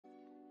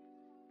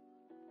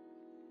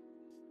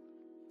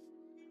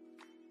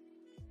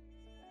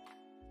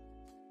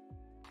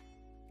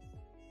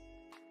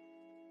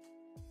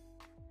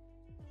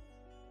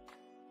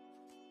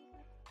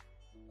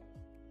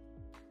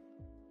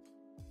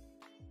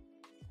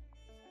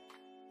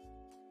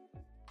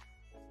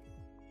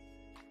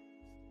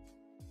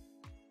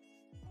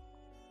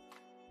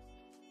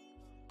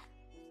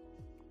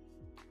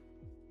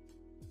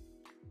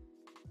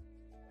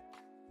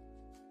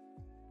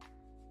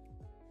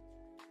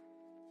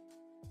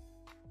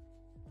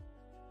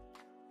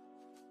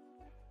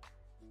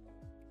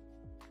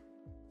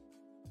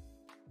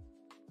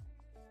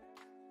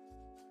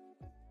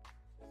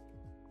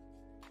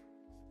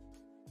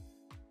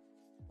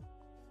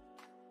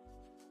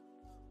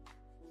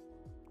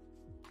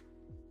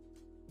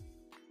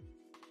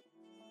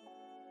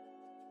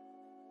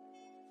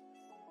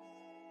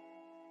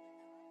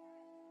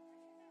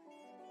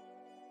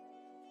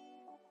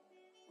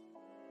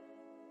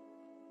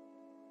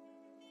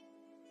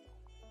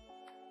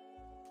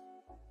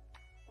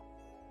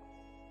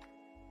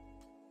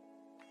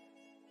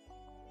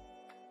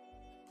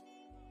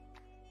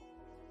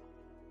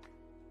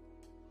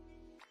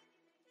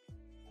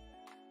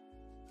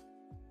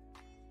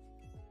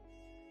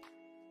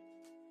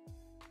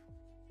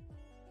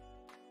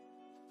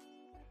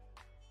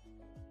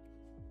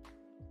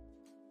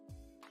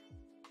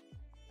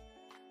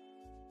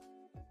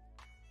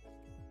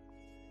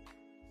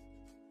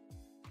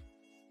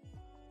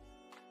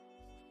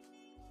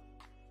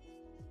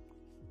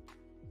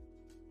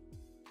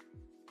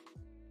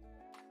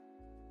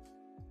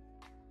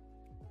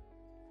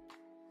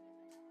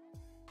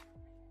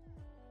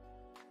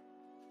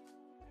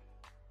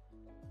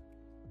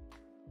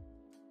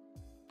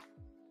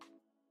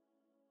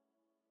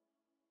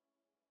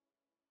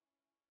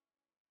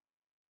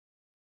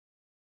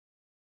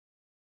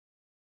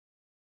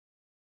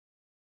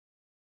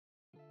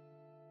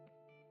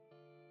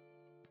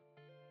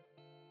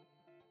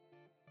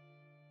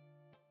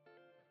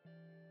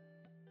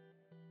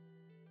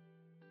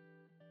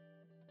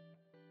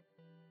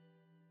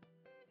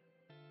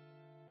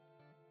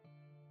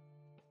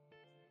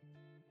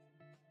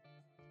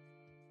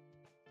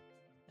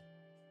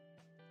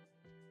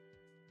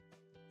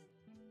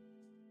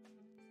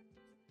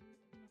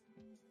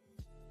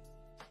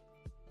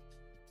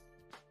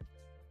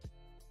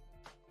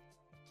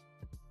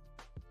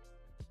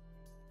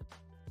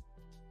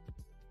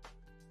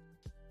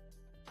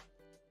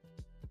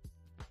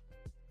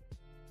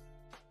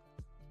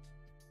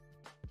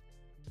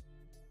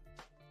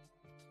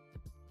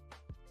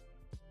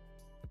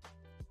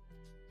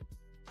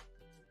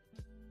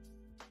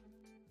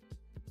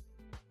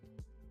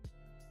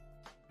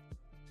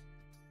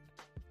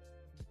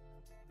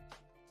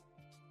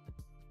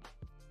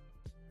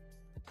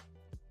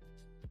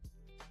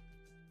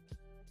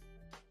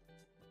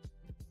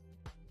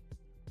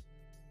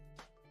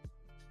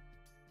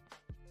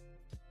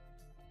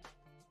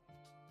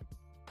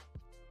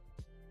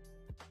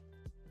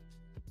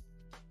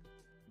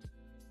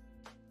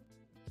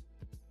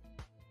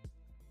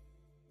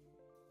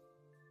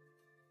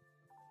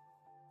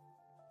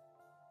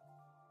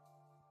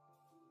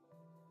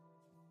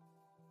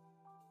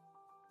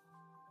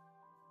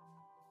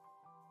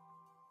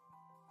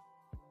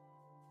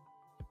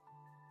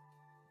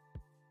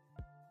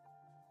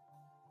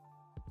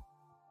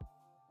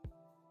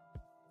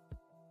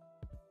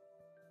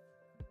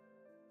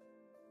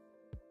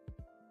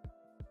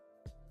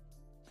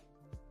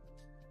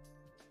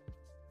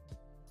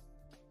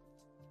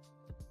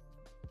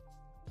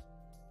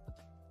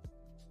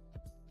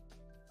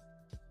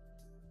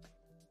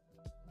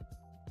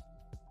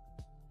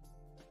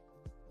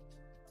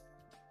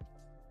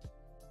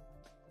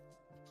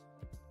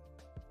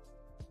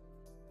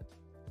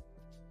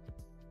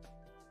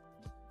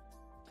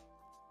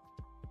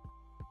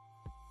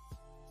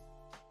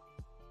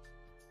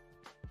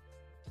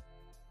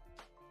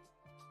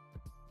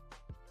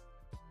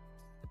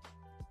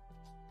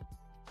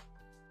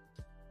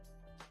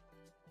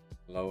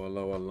Hello,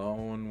 hello,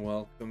 hello, and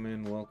welcome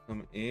in,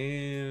 welcome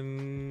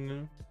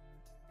in.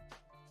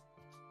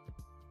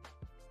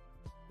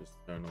 Just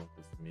turn off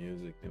this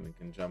music and we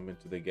can jump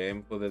into the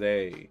game for the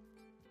day.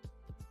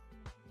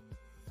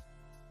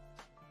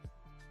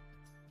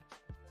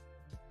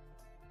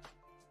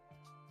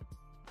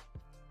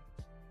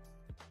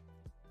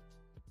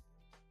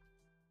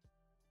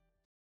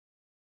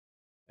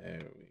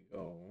 There we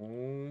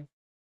go.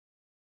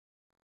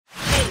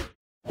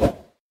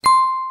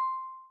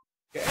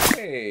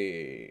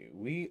 Okay,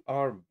 we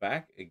are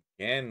back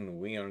again.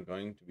 We are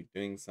going to be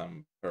doing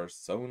some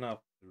Persona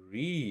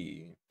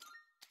 3.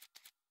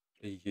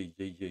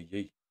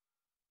 Yay.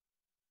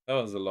 That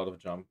was a lot of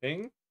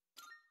jumping.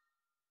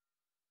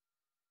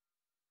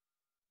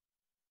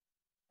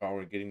 Oh,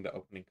 we're getting the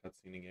opening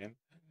cutscene again.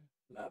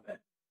 Love it.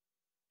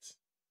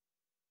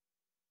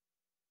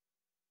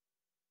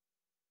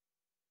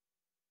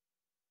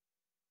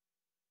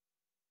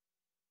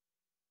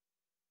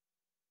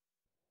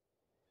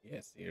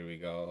 Yes, here we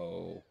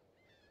go.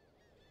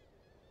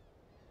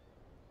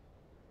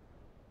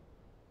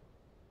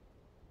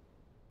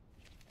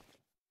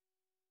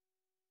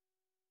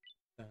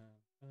 Dun,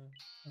 dun,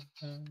 dun,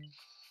 dun.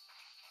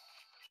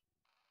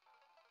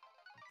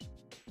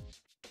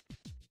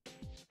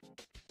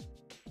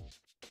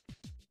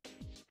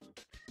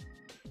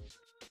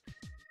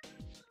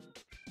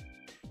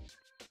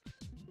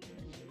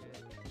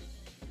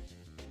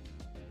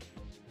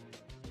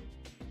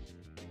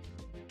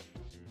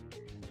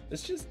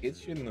 This just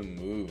gets you in the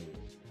mood.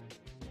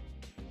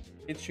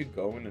 Gets you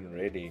going and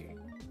ready.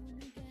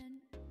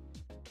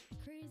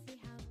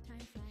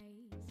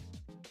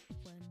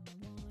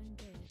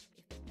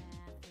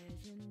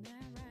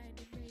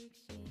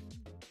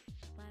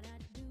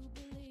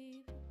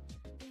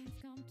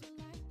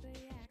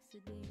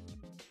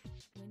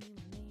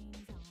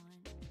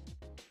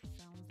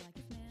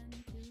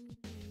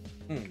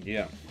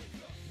 Yeah.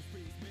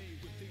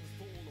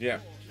 Yeah.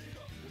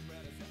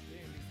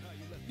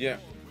 Yeah.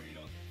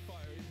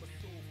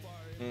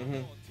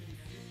 Mm-hmm.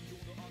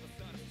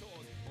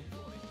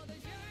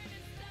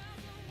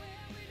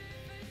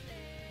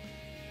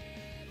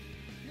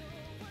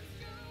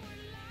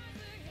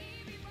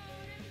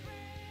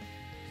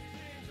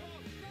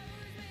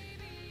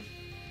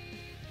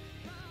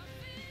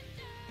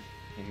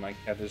 And my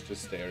cat is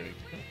just staring.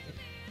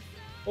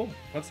 Oh,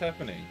 what's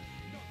happening?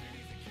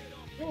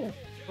 Oh,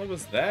 what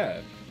was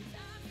that?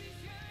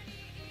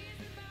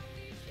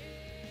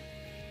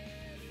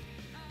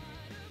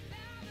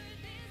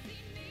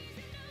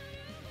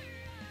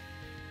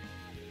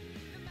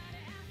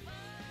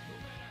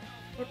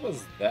 What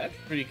was that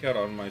freak out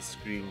on my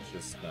screen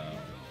just now?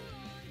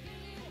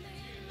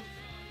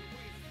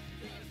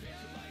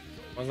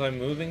 Was I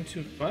moving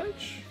too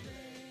much?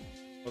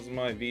 Was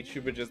my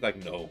VTuber just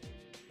like, no,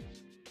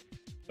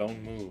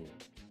 don't move?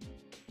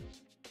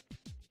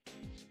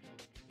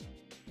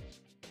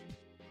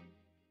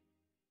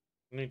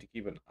 I need to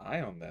keep an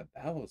eye on that.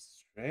 That was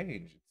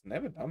strange. It's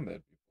never done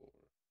that before.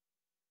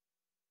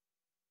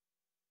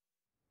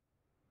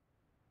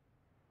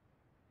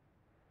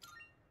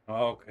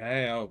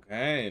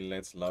 Okay.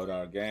 Let's load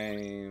our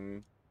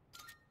game.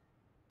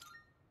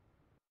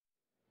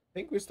 I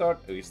think we start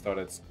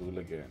at school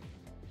again.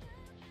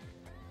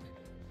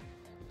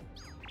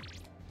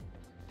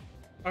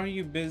 Are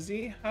you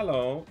busy?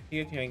 Hello,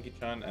 here at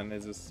Yankee-chan, and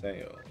there's a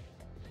sale.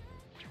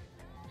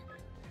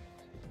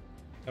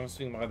 Come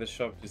swing by the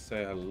shop to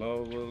say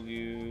hello, will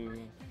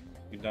you?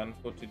 You done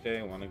for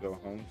today? Want to go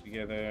home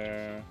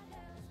together?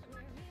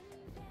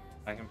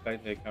 I can play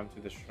till they come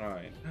to the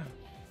shrine.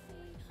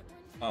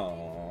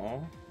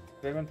 Aww,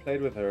 we haven't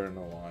played with her in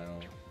a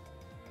while.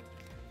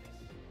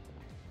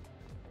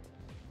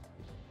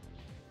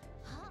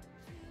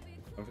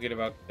 Don't forget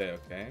about today,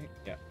 okay?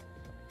 Yeah.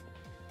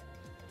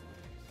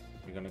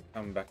 We're gonna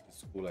come back to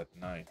school at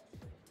night.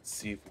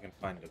 See if we can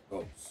find a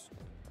ghost.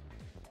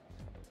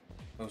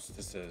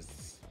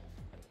 Hostesses.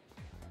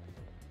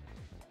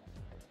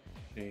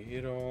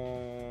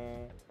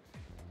 Chihiro.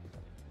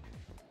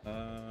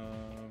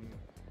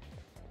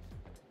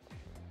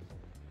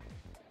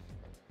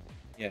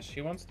 Yeah,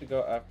 she wants to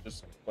go after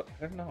school, but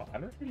I don't know. I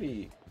don't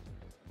really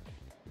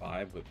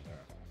vibe with her.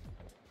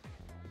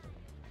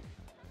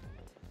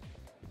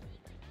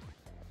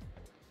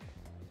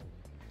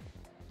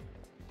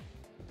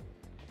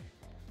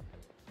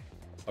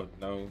 Oh,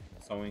 no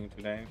sewing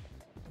today?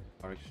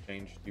 Our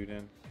exchange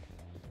student.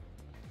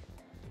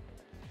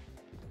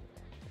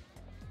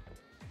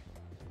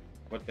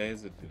 What day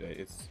is it today?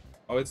 It's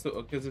it's the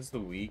because it's the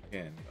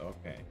weekend.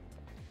 Okay.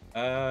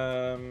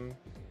 I'm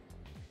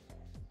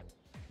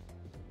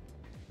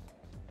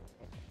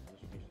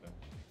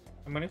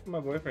money for my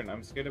boyfriend.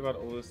 I'm scared about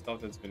all the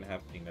stuff that's been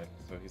happening.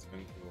 So he's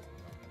going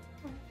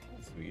to.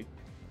 That's sweet.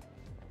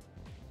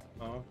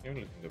 Oh, you're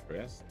looking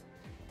depressed.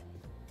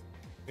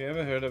 Have you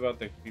ever heard about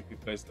the creepy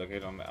place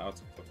located on the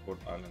outskirts of Port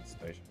Island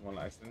Station? Well,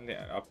 I accidentally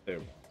up there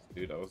once,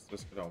 dude. I was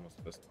just gonna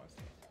almost pissed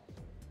myself.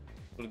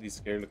 What are these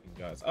scary looking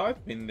guys? Oh,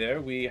 I've been there.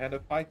 We had a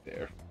fight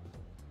there.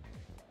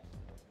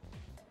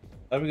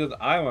 Not because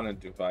I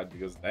wanted to fight,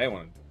 because they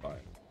wanted to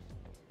fight.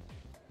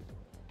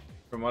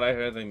 From what I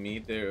heard, they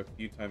meet there a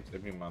few times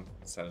every month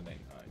on Saturday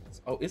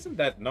nights. Oh, isn't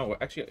that... No,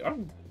 actually,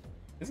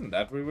 isn't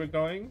that where we're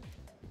going?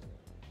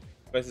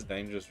 Place is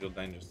dangerous, real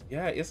dangerous.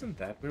 Yeah, isn't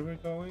that where we're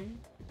going?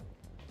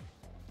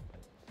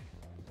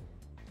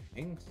 I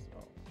think so.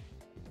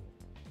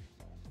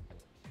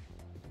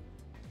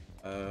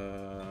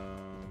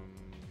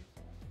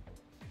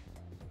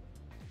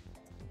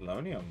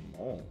 Colonial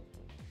Mall.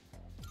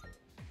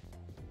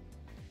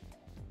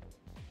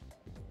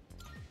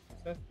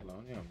 What's that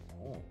Colonial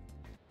Mall?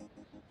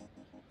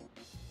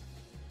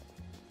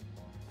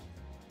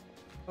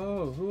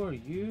 Oh, who are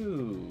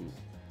you?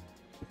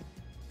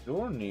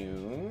 You're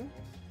new.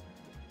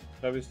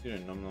 Chubby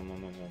student. Nom nom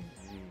nom nom nom.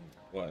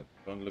 What?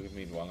 Don't look at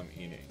me while I'm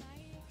eating.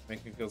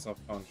 Make me feel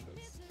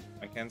self-conscious.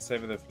 I can't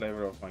savor the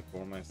flavor of my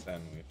gourmet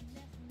sandwich.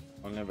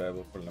 Only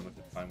available for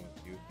limited time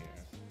with you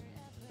here.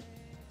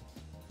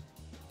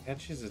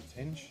 Catch his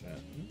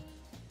attention.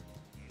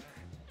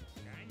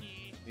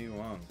 What do you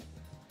want?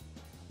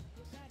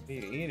 What are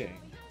you eating?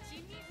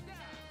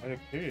 I'm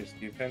curious.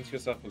 Do you fancy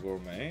yourself a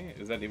gourmet?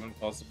 Is that even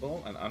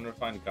possible? An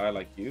unrefined guy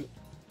like you?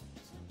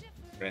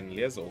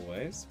 Friendly as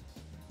always.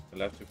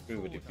 You'll have to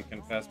prove it. If you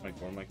can pass my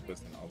gourmet quiz,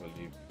 then I'll believe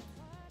you.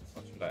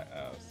 What should I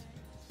ask?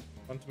 I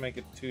want to make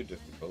it too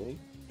difficult.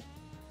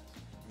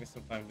 Give me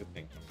some time to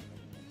think.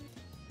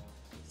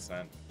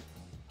 Sandwich.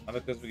 Other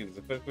quiz begins.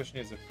 The first question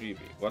is a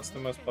freebie. What's the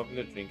most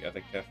popular drink at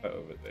the cafe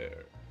over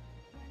there?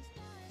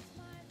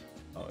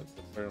 Oh, it's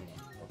the Paramount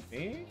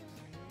coffee.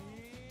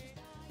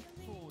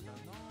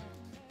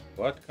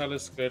 What color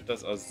skirt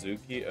does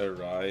Azuki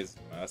Arise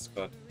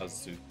mascot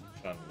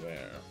Azuki-chan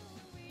wear?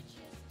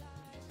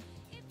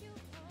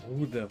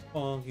 Who the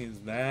fuck is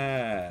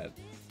that?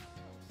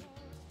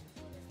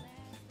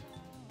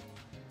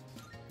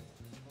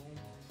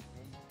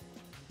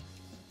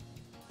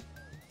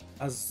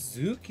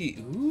 Azuki?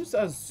 Who's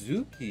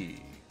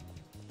Azuki?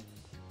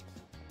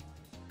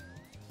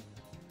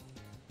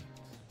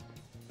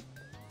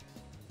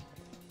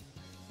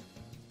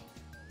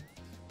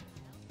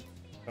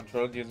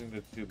 Controlled using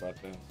the 2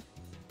 buttons.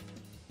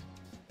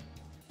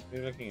 What are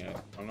you looking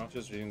at? I'm not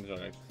just reading the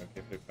directions.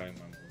 Okay, flip playing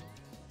my.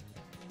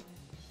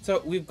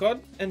 So we've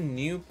got a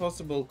new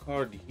possible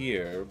card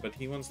here, but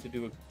he wants to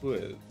do a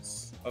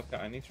quiz. Okay,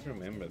 I need to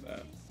remember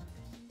that.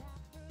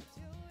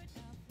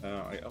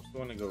 I also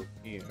want to go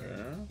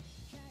here.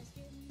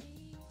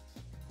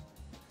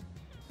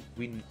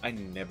 I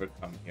never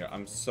come here.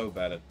 I'm so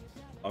bad at...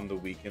 On the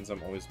weekends,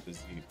 I'm always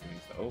busy doing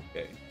so.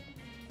 Okay.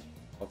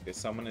 Okay,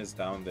 someone is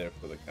down there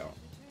for the count.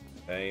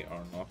 They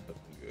are not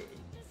looking good.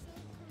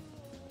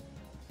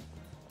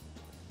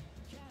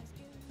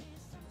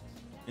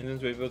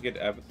 Indians where people get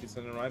apathy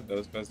center right?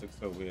 Those guys look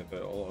so weird.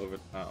 They're all over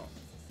town.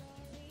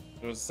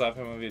 If it was a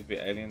sci-fi movie, it'd be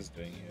aliens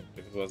doing it.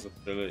 If it was a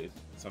thriller, it's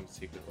some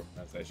secret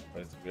organization,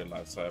 but it's real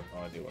life, so I have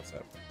no idea what's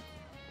happening.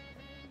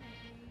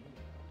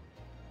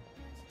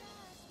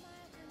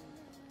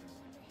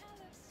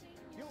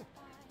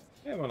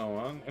 Yeah,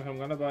 101. If I'm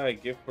gonna buy a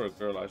gift for a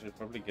girl, I should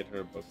probably get her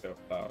a bouquet of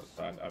flowers,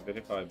 right? I bet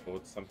if I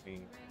bought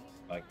something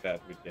like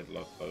that, we'd get a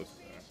lot closer.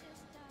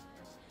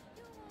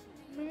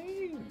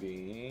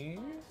 Maybe.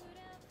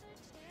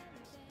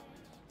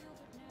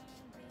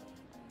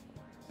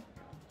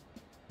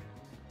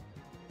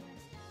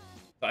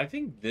 So I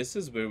think this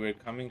is where we're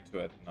coming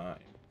to at 9.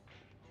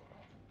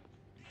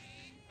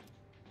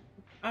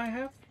 I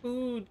have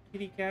food,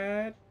 kitty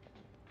cat.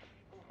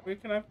 Where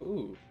can I have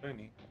food?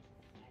 Shiny.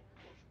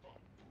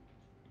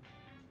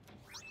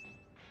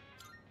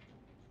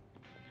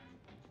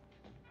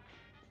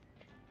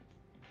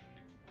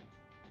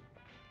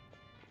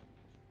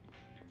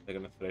 They're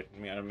gonna threaten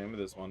me. I remember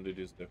this one dude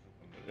is different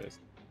from the rest.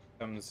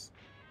 Comes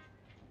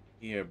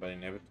here, but he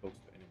never talks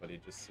to anybody. He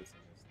just sits in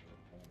this little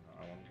corner.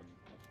 I wonder what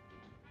he's up to.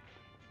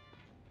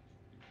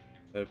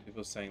 There are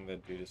people saying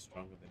that dude is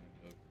stronger than he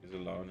looks. He's a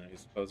loner.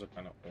 His clothes are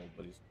kind of old,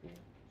 but he's cool.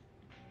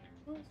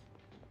 What?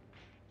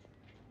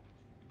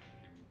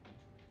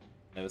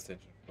 Never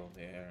sent you from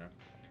there.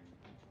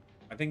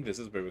 I think this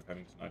is where we're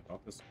coming tonight,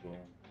 not the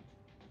school.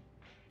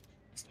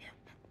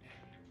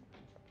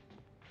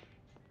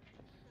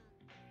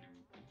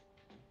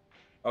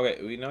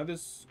 Okay, we know the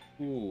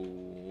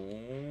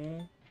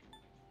school.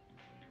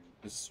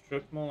 The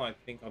strip mall, I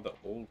think, are the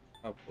old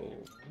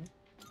couple.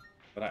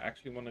 But I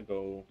actually want to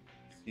go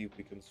see if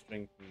we can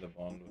strengthen the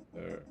bond with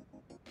her.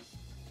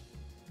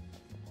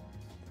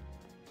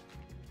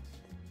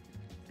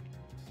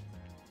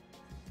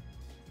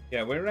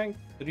 Yeah, we're ranked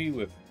 3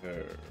 with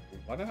her.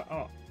 What are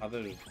our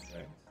other ranks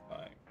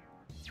like?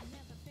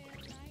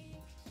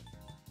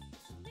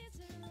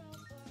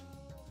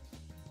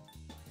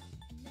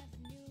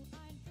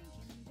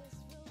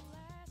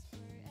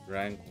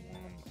 Rank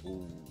 1.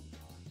 Ooh.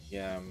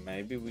 Yeah,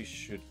 maybe we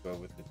should go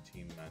with the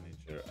team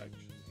manager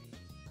actually.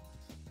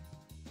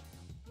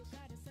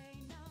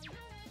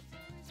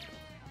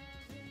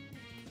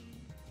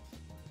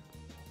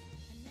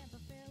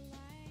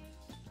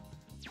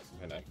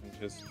 And I can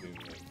just do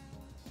it.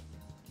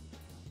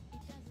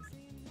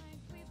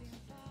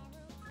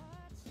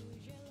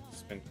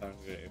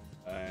 Okay, if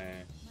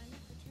I...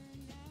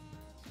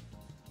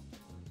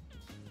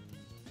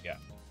 Yeah,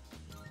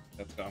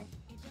 let's go.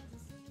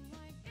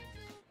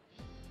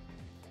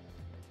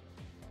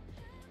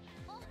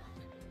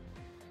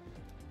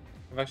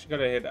 I've actually got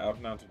to head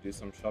out now to do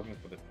some shopping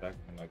for the track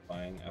and like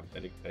buying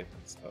athletic tape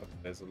and stuff.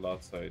 There's a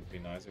lot, so it'd be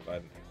nice if I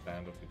had an extra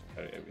hand or two to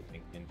carry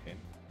everything in.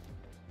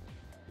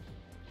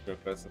 Go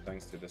closer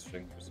thanks to the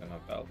strength percent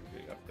of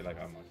Valkyrie. I feel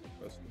like I'm not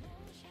close to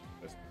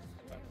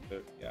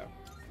yeah.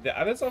 The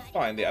others are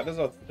fine. The others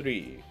are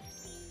 3.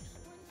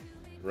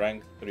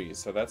 Rank 3,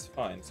 so that's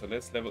fine. So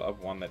let's level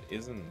up one that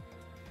isn't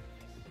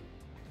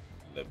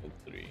level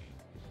 3.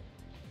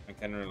 I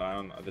can rely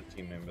on other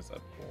team members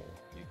at all.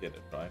 You get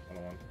it, right?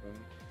 On one of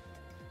them.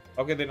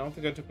 Okay, they don't have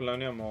to go to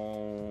Colonia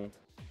Mall.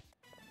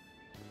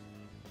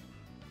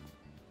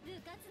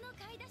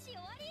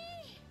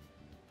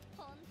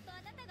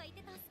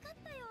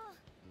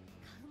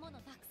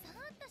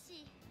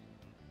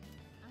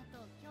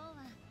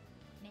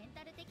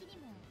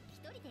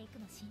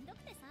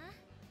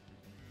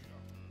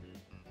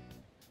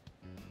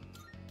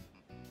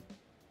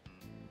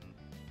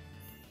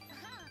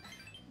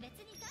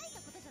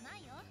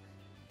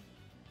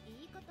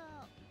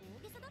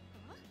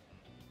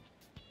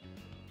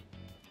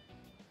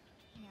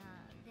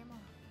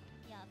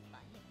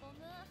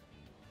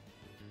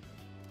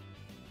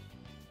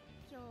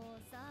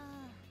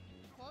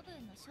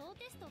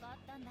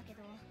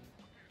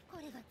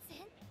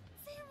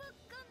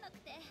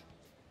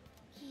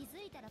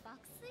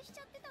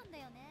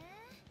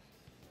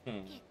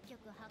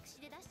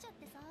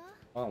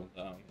 Well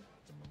done.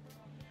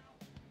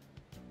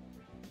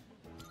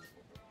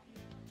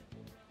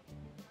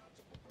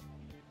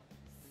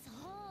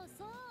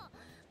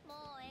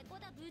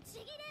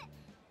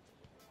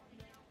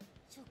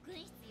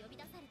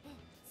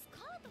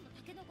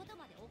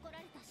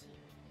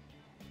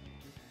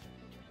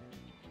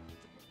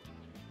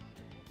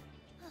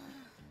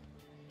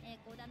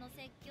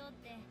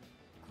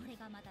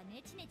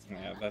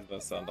 Yeah, that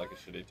does sound like a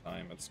shitty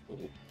time at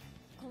school.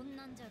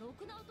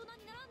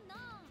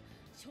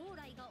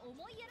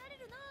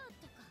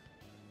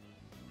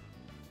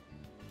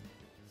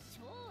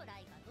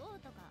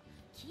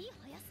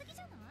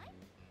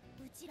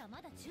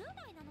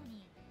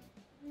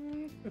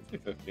 Mm,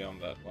 50-50 on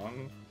that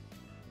one.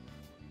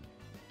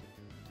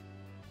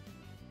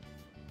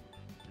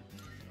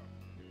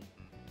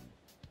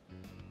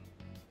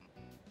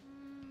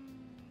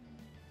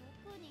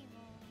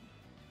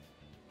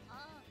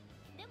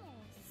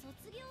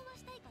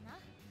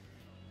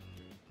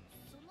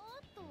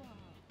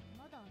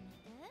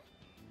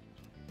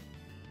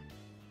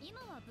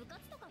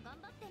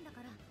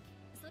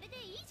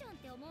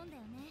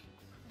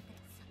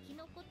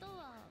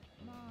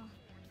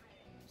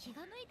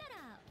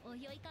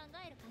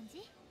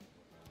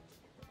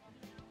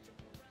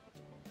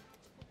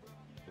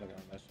 Look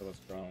at that show was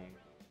grown.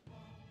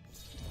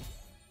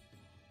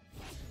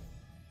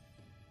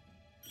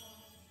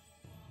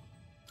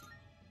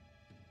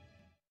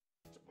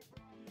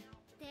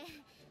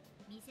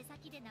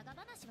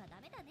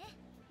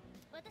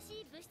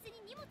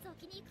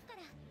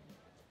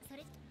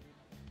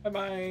 Bye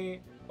bye.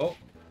 Oh.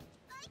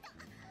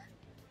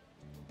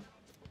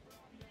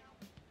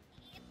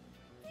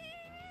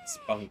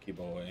 Spunky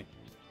boy.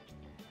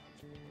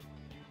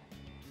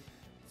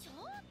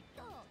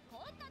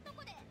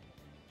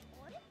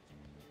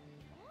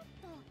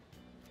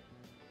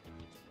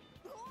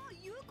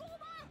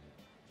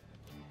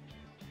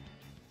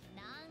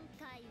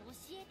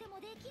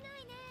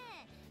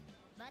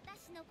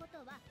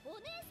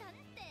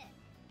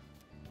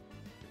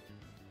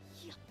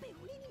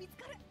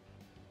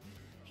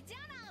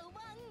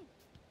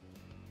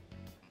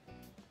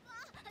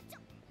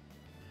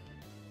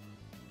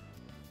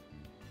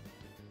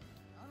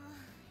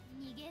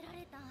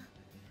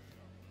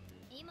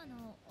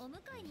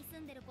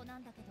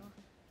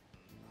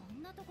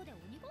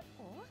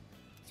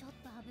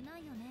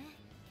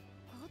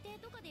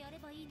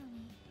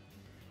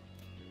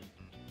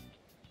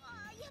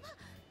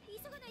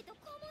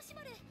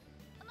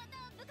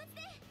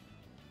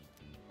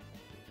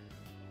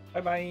 Bye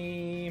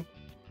bye.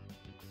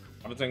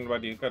 I was thinking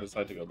about you. I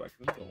decided to go back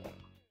to the door.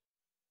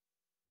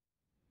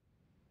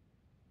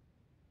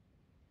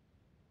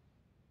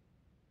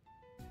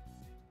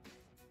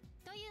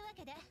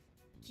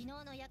 昨日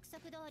の約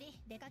束通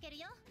り出かける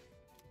よ。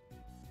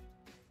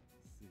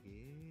すげ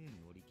え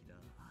乗り気だ。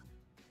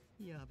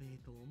やべえ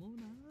と思う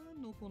な、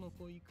のこの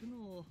こ行く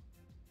の。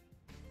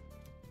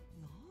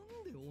な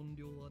んで音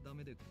量はダ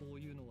メでこう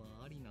いうのは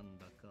ありなん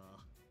だ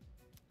か。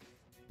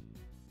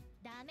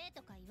ダメ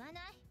とか言わな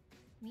い。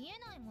見え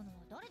ないもの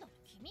は誰だって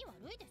気味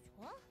悪いでし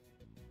ょ。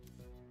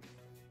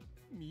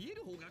見え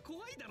る方が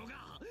怖いだろが。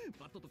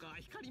バットとか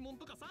光もん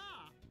とかさ。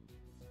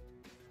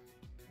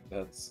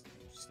That's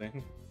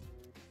interesting.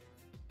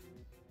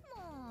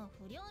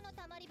 不良の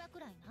たまり場く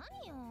らい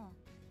何よ。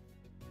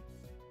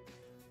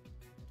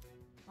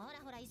ほら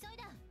ほら急い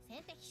だ。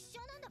先手必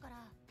勝なんだか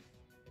ら。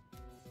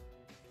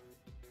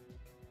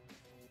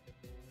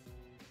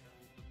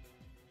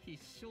必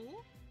勝？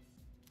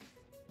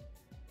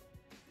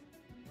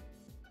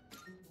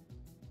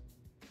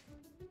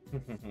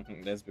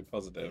 Let's be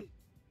positive.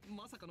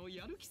 まさかの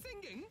やる気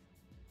宣言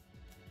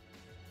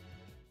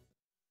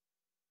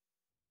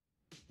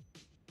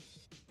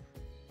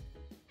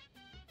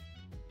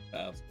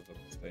That's good at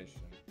the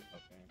station.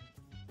 Okay.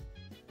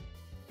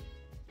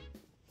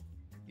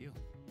 Yo.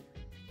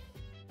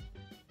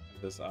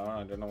 This hour,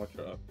 I don't know what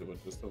you're up to,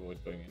 but just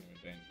avoid going anywhere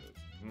dangerous.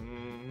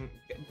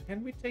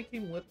 Can we take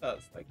him with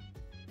us? Like,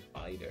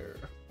 fighter.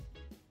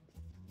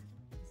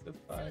 He's a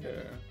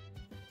fighter.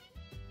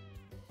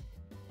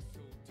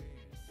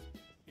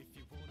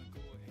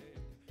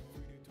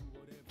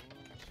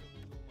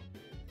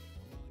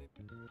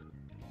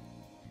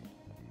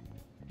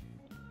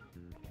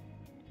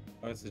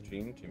 Oh, it's the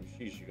dream team.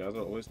 Sheesh, you guys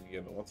are always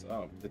together. What's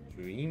up? The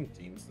dream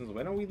team? Since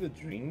when are we the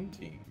dream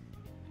team?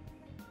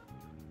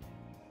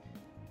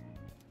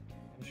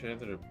 Share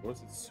the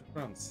reports, it's super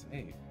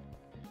unsafe.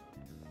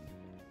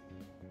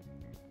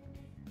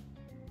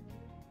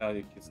 How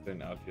you kids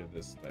turn out here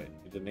this day?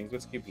 The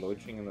delinquents keep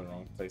loitering in the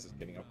wrong places,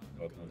 getting up to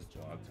God knows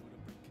what.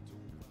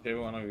 If every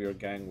one of your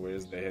gang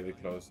wears the heavy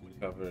clothes to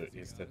cover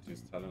his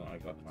tattoos, tell him I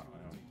got my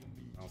eye on.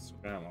 I'll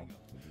scram up.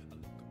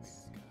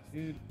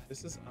 Dude,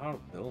 this is our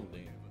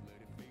building.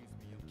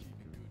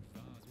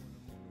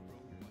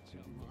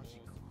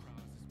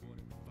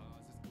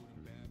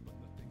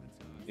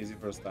 Easy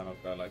for a stand-up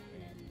guy like me.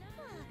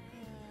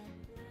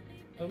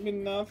 There'll be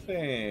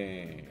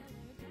nothing.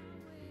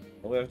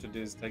 All we have to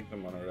do is take the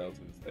monorail to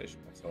the station.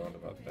 What's so hard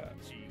about that?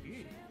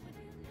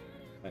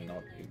 And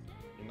not you.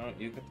 You know,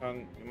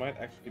 Yucatan, you might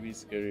actually be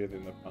scarier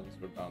than the punks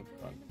we're down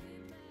front.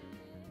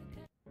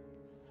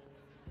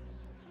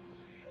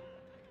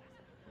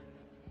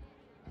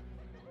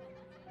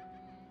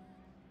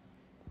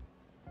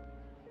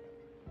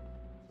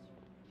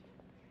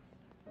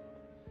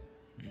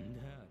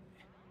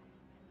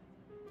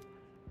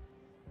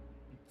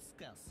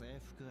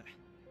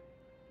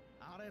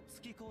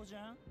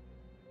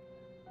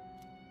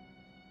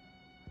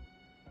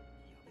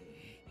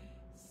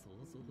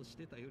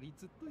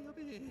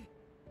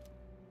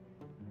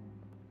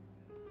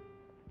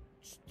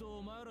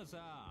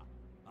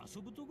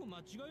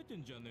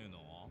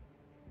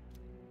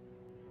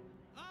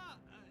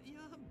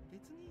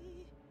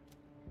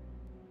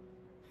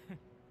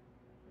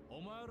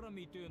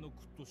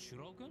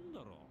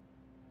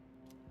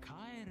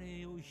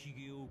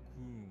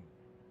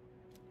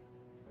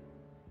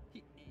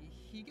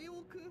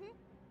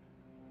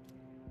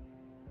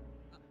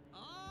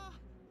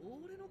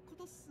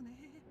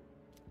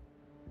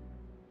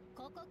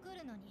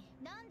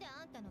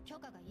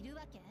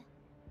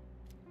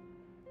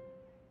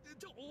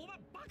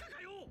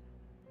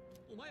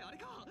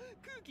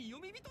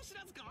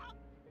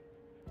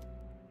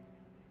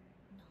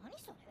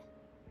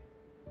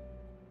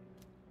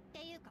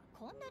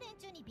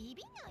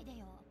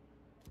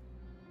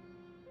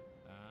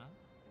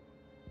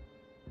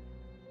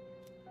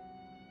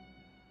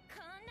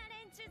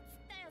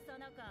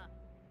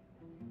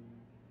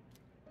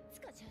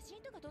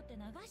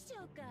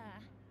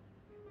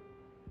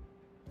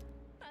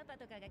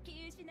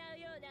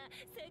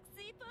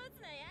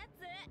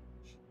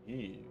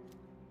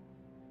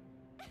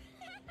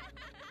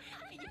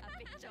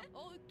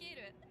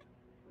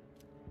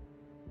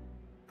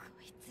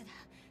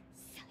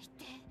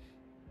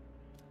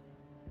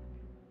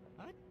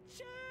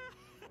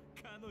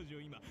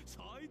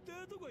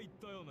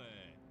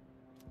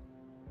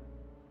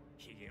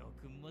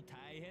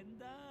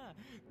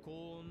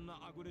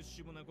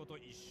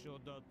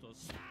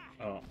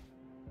 Oh.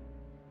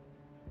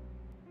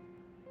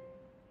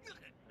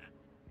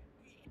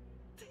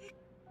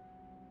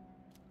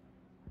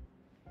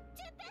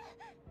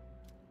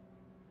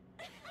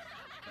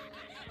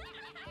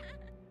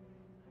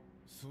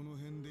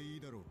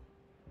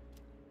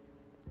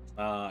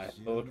 I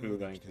thought we were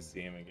going to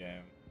see him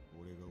again.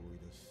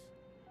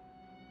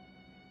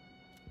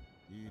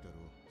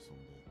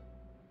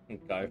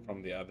 Guy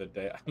from the other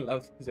day. I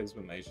love these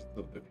explanations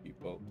of the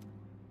people.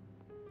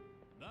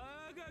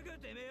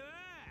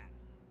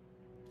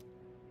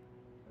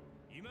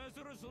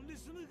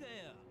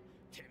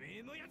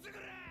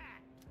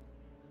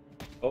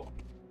 Oh,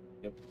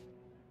 yep.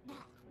 That's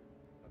what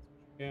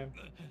you can.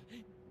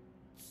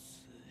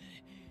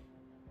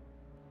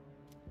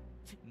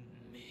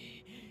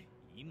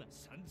 今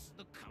三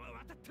途の川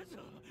渡ったぞ。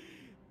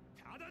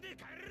ただで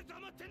帰れると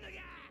思ってんのか。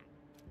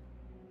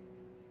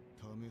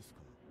試す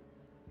か。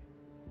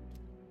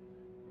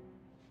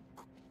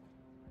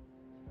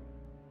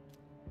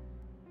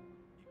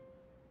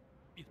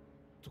いや、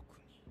特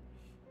に。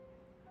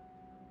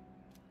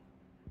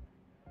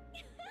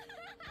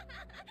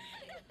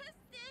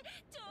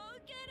超ウ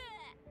ケる。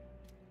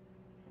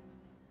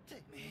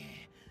てめ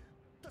え、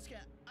確か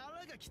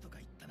新垣とか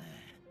言ったな。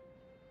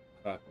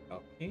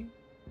Okay.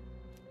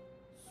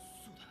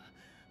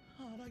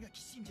 新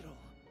垣信じろ。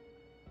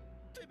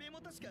てめえも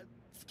確か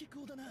月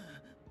子だな。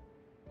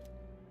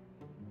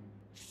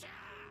しゃあ、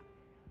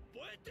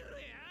覚えてるや。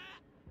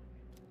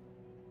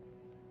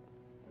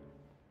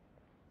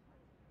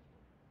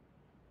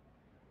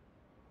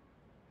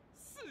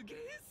すげえ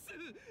っす。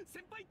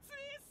先輩強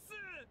えっす。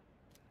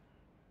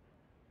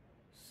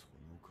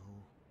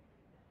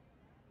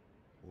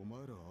お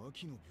前ら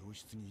秋の病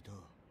室にいた。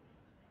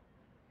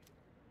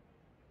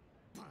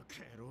バ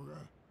カ野郎が。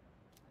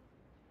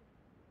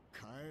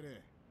帰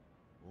れ。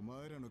お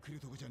前らの来る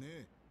とこじゃね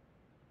え。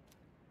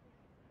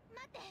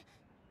待って。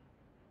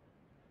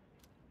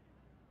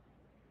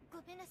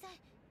ごめんなさい。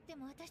で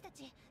も私た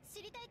ち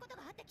知りたいこと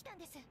があってきたん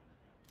です。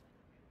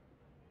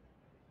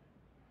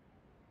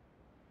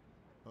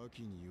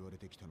秋に言われ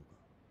てきたのか。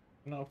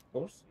 No, of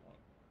course not.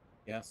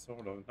 Yeah,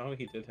 sort of. No,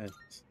 he didn't.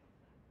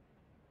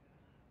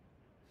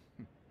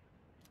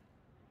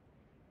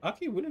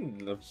 Aki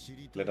wouldn't let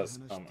us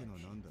come.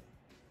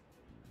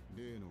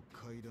 例の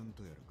階段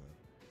とや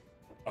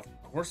らか。 Of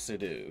course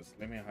it is.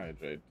 Let me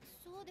hydrate.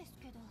 そうです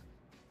けど、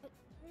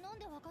なん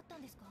でわかった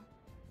んですか？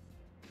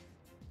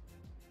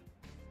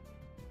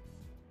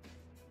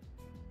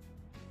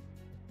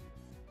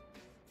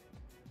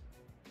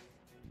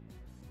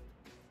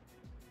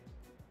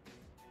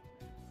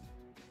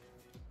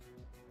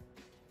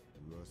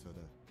噂だ。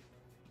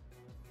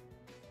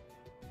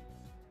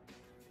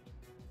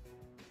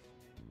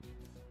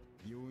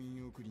病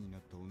院送りにな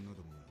った女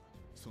どもが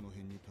その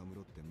辺にたむ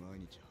ろって毎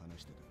日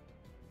話してた。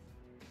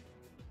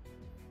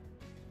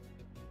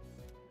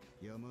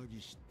山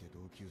岸って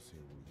同級生を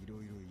い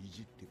ろいろい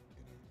じってるっ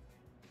て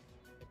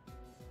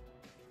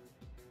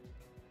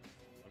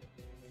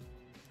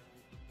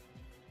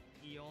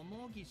な。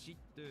山岸っ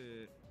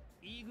て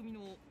E 組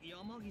の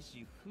山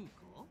岸風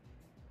か？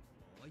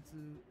あいつ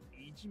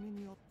いじめ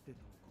にあって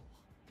た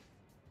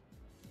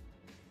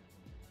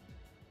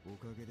のか。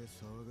おかげで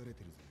騒がれ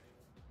てるぜ。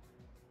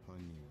犯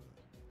人は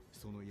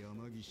その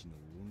山岸の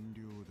怨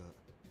霊だ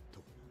と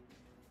か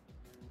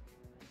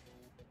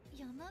な。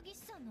山岸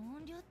さんの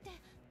怨霊って、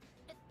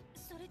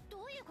それど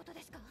ういうこと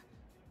ですか？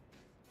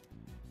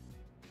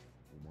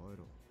お前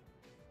ら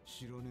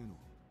知らねえの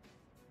か。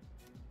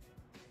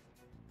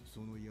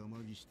その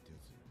山岸ってや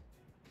つ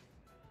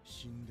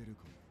死んでる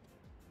か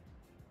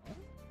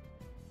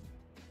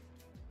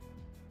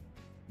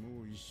も。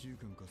もう1週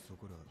間かそ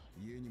こら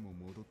家にも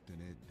戻ってね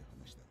えって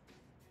話だ。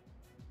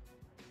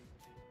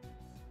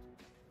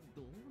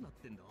どうなっ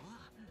てんだ？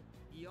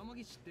山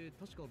岸って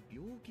確か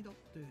病気だっ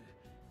て。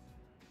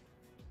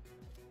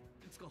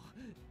つか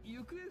行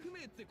方不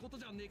明ってこと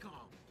じゃねえか。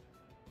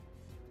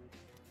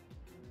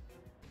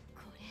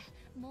こ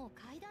れもう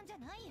階段じゃ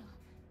ないよ。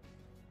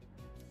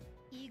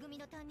E 組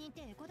の担任っ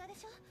てエコダで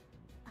しょ。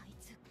あい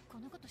つこ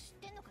のこと知っ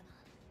てんのかな。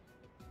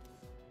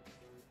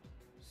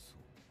そ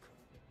うか、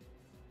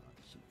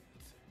秋の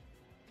やつ。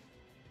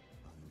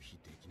あの日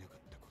できなかっ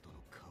たこと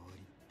の代わ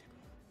りってか。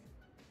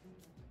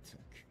った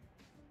く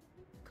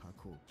過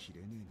去を切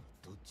れねえのは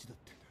どっちだっ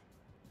てんだ。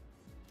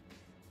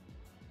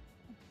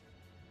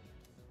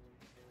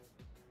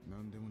な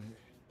んでもね、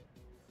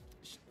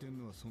知ってん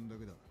のはそんだ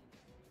けだ。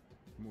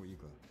もういい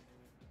か。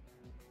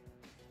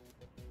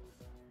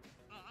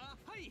あ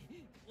あ、はい、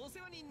お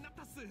世話になっ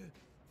たっす。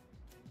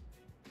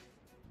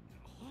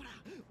ほら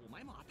お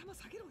前も頭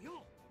下げろ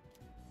よ。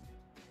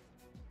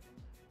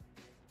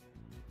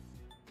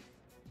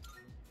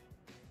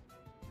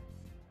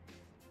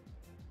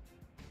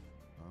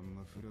あん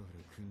まフラフ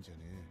ラ来んじゃね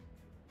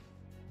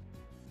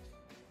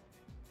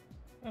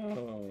え。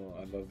 Oh,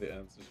 I love the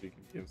answers we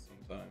can give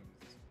sometimes.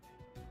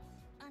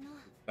 あの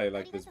I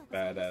like this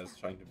badass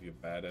trying to be a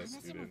badass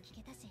話も student. 聞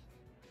けたし、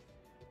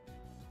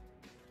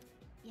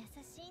優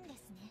しいんで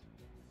すね。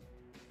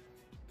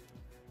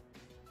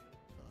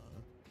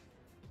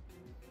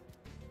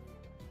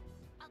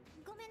あ、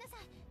ごめんなさ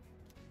い。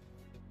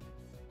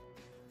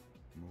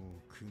も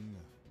う来んな。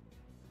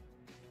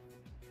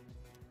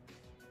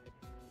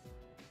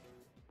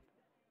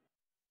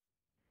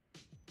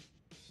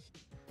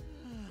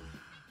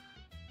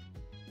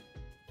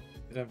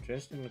I'm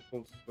drenched in a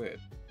cold sweat.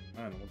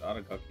 Man, what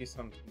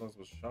Aragaki-san told us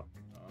was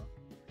shocking, huh?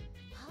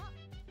 は？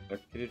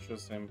 That Kiricho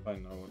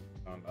senpai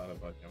found out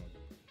about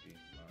Yamaguchi.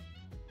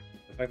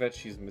 The fact that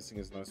she's missing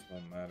is no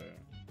small matter.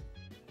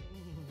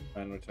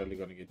 Man, we're totally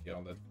gonna get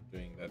yelled at for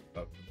doing that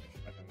without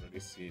permission. I can really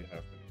see it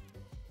happening.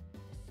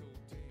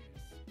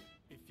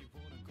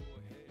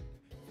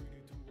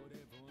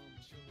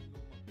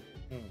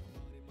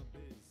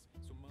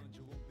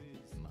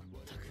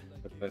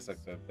 A place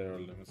like that, there are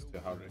limits to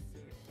how they.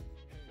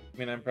 I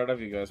mean, I'm proud of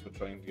you guys for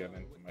trying to get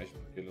information.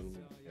 Be a little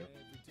more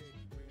careful.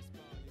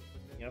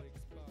 Yep.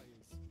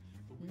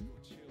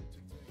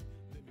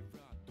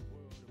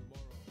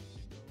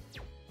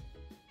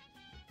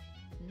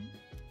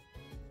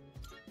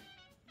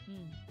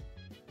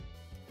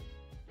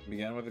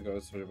 Began with a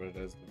ghost story, but it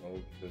has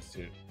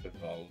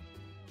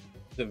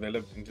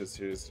developed into a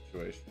serious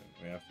situation.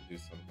 We have to do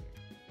something.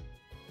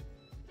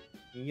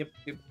 Yep.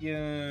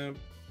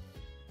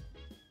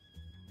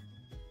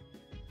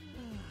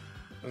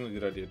 That's a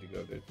good idea to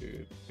go there,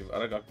 dude. If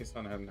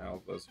Aragaki-san hadn't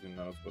helped us, who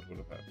knows what would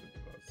have happened to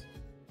us.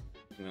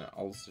 And then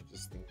also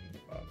just thinking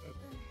about it.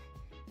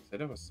 I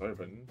said I was sorry,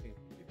 but I didn't think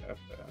it'd be that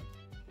bad.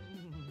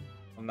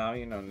 Well, now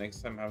you know,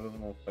 next time have a little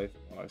more faith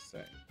in what I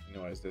say.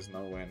 Anyways, there's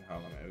no way in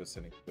hell I'm ever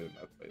setting foot in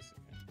that place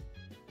again.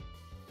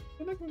 I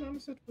feel like we're never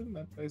set foot in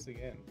that place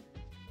again.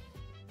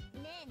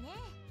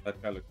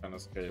 That guy looked kind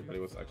of scary, but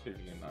he was actually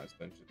really nice,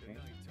 don't you think?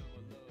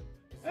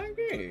 I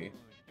agree.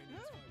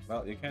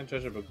 Well, you can't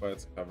judge a book by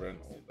its cover and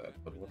all that,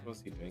 but what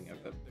was he doing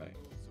at that place?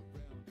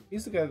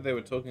 He's the guy that they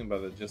were talking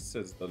about that just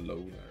says the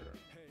loner.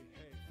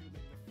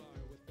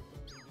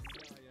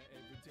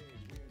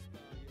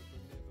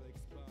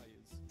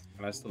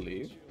 Can I still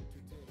leave?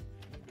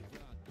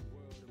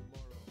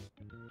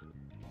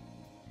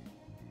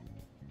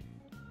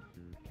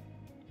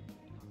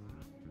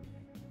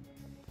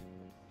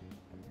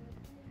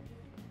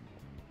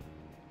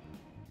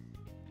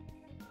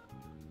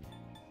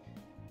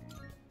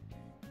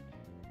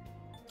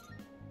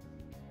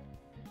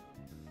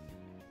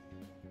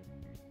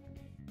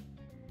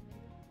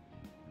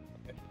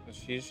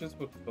 She's just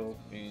with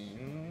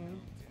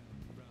talking.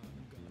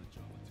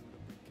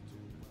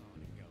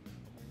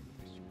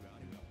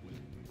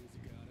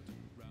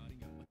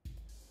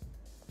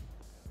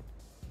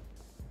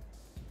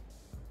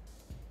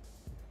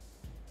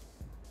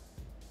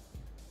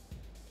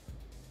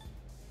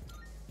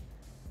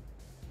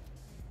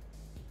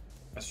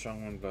 A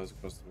strong wind blows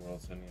across the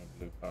world, sending a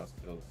blue cloud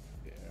still in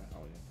the air. How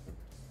will you interpret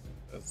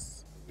it?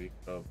 As a weak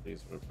crowd,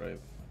 please were brave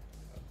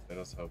enough. Let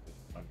us hope that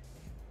you find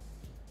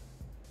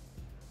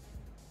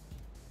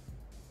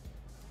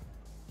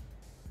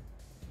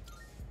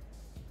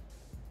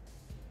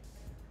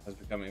has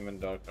become even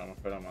darker. I'm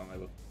afraid I'm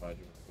unable to provide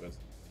you with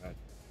wisdom.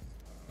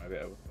 Maybe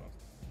I will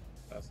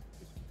pass the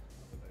teaching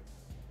another day.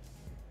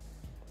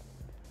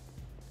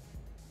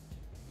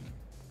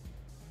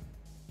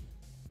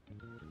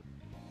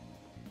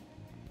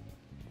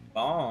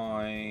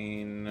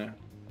 Fine.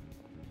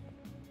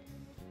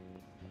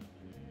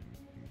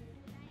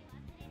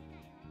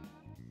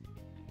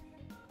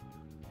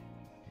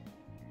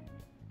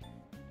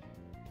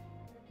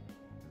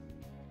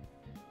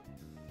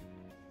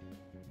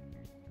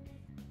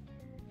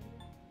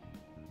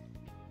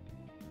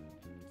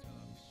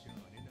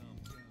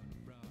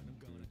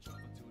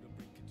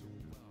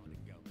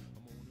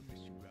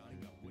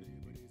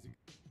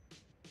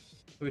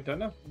 We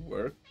don't have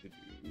work to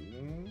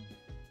do.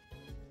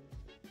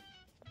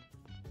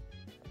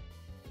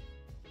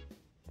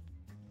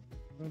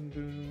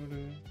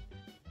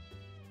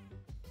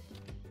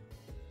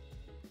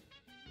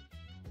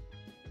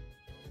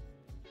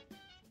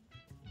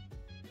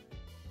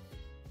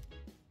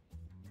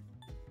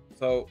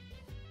 So,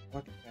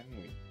 what can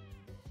we?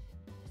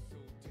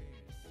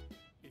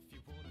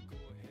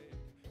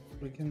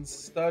 We can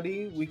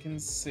study, we can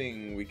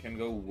sing, we can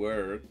go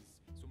work.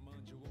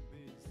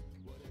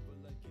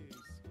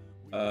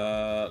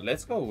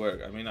 Let's go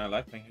work. I mean, I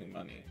like making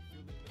money.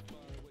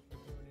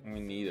 And we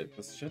need it,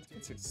 because shit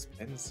gets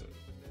expensive.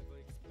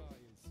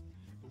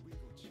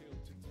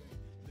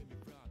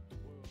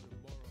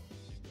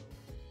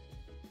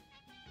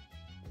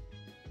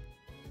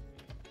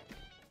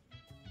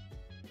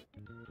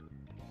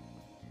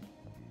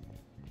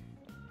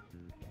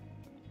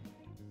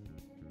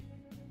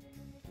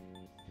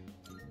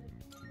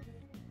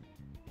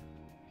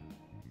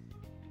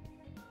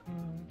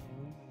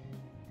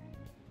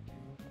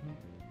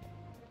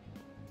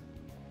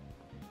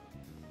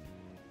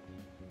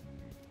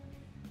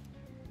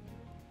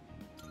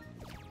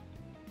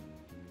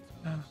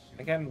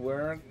 I can't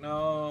work?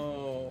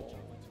 No.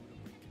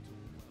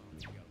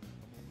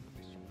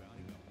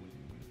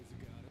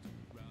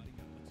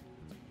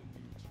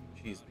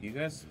 Jeez, you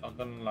guys are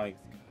gonna like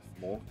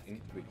morph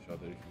into each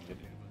other if you get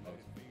in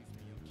close.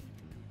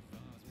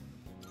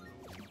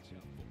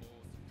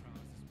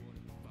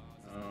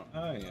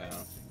 Oh yeah.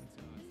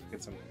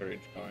 Get some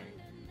courage going.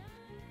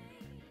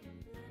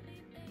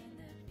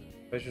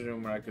 Special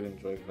room where I could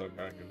enjoy fellow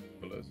characters to the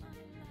fullest.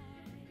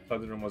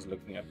 Thought the room was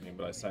looking at me,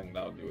 but I sang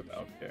loudly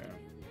without care.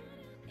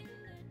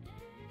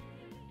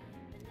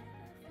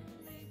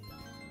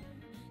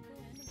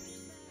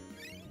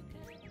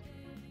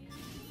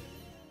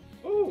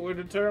 Oh, we're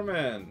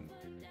determined.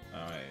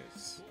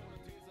 Nice.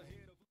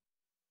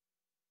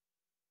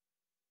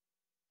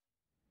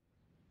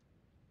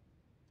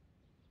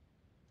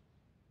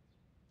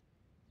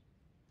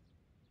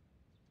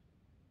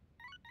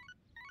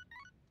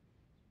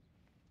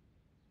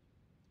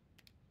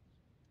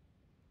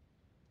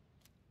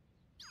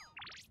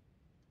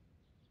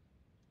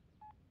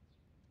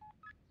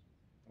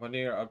 What are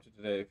you up to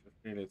today? If you're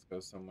free, let's go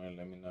somewhere.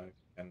 Let me know if you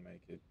can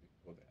make it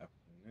before the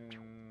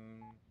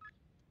afternoon.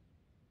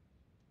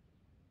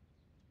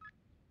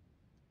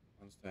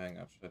 Wants to hang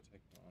out. Should I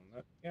take you on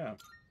that? Yeah.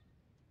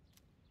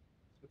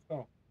 Let's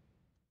go.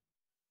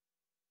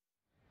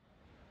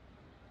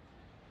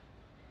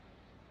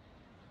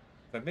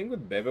 I think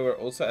with Bebe we're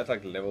also at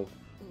like level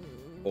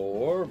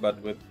 4, but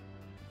with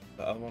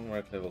the other one we're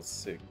at level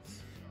 6.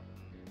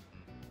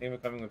 Hey, we're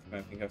coming with me.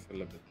 I think I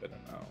feel a bit better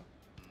now.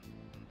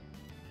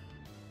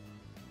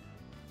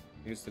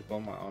 I used to call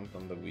my aunt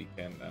on the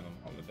weekend and on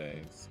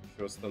holidays. If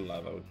she was still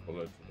alive, I would call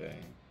her today.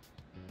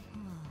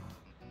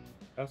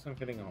 Perhaps I'm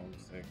feeling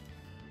homesick.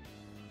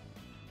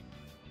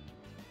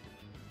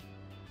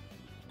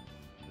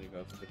 You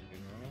go to the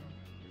funeral?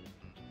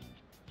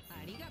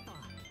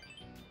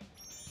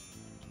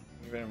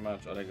 you very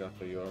much,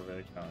 Olegato. You are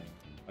very kind.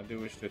 I do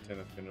wish to attend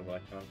a funeral, but I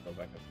cannot go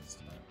back at this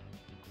time.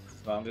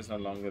 Slant is no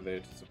longer there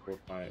to support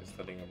my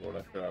studying abroad.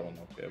 I fear I will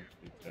not be able to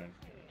return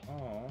here.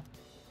 Aww.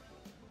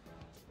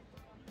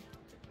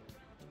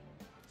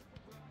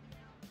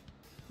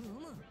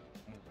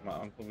 My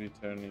uncle will be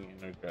turning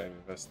in her grave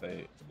if I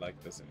stay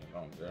like this any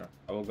longer.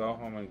 I will go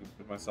home and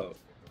put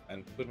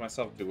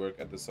myself to work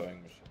at the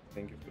sewing machine.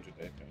 Thank you for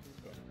today. Thank you.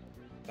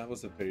 That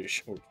was a very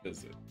short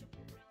visit.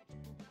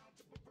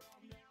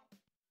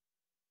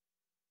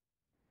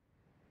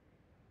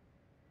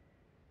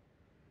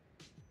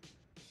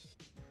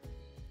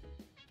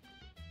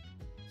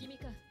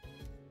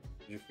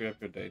 You free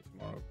up your day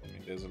tomorrow for me.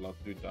 There's a lot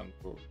to be done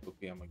for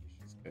Fuki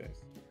Yamagishi's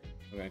case.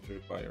 I'm going to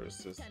require your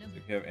assistance.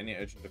 If you have any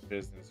urgent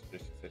affairs, then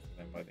suggest you settle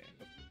them by the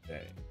end of the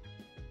day.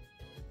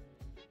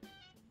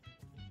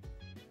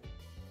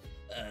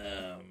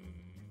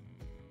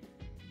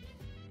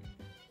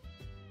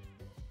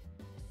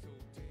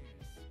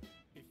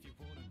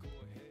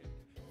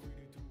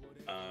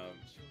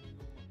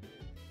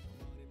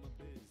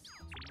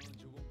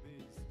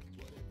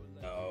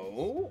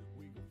 No.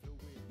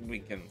 We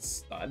can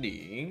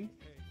study.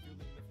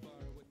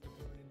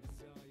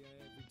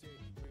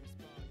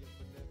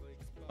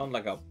 Not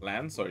like our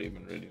plants are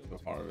even ready to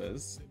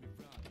harvest.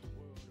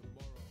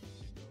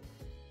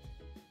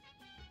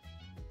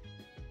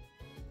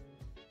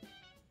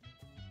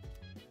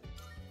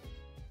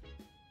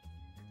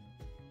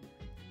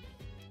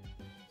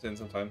 Spend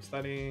some time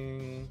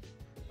studying.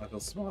 I feel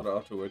smarter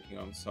after working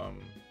on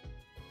some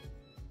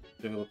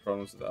difficult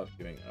problems without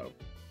giving up.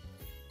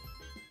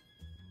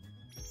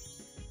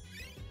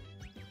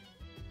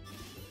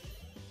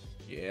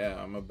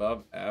 Yeah, I'm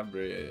above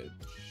average.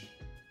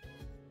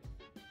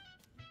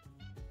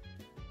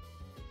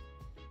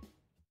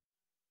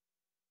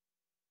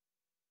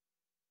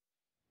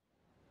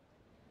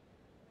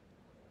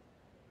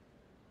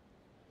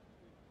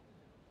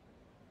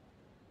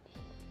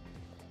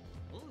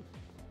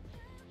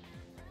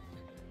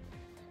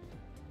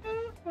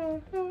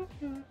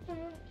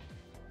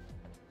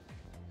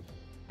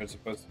 We're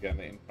supposed to get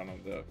in front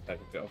of the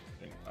faculty office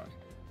during time.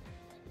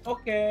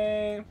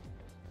 Okay.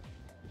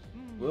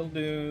 Will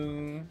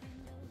do.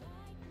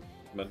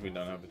 But we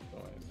don't have a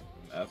choice.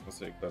 Ask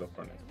Mr. Ikuto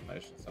for an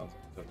explanation sounds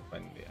like a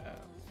pain in the ass.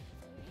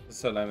 It's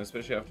so lame,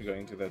 especially after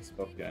going to that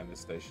spot behind the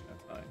station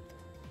at night.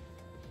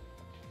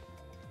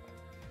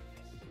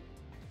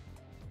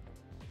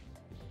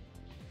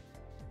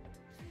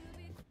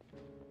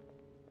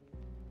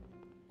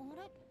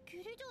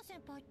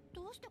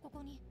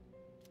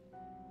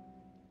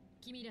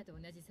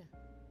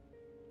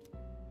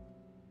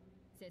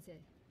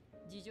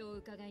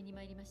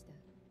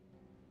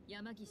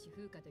山岸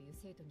風花という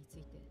生徒につ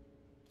いて。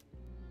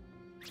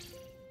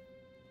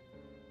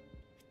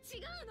違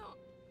う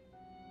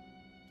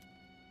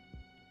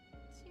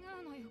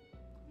のよ。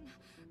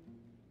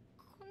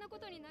こんなこ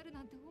とになる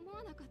なんて思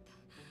わなかった。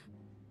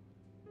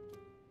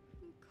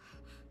風花。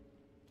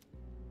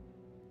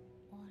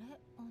あれ、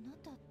あな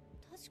た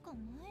確か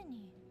前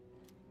に。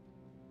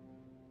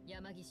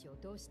山岸を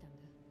どうしたんだ。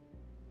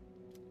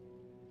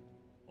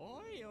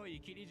おいおい、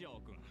桐城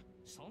君、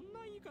そん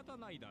な言い方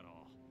ないだ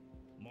ろう。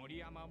森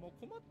山も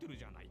困ってる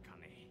じゃないか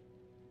ね。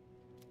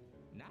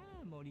なあ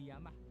森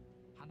山、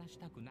話し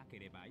たくなけ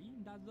ればいい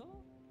んだ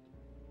ぞ。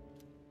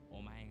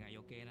お前が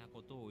余計な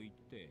ことを言っ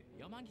て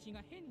山岸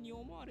が変に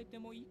思われて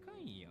もいか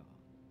んよ。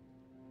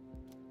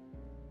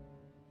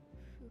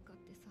風花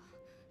ってさ、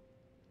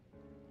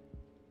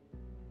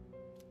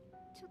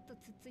ちょっと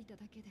つっついた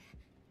だけでい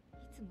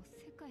つも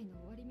世界の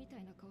終わりみた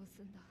いな顔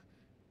すんだ。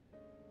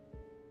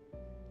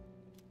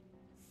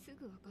す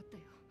ぐ分かった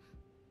よ。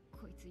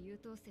こいつ優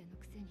等生の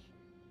くせに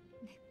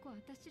根っこ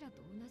私ら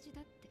と同じ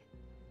だって。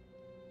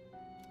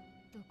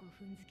どこ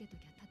踏んづけと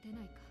きゃ立て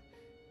ないか、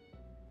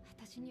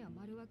私には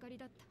丸分かり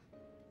だった。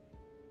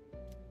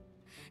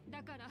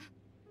だから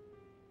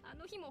あ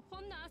の日も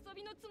ほんの遊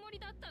びのつもり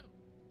だったの。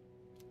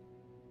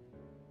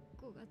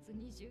5月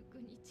29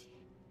日、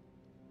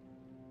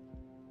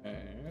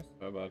風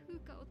花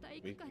を体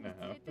育館に連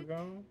れてって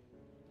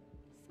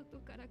外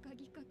から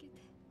鍵かけ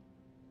て。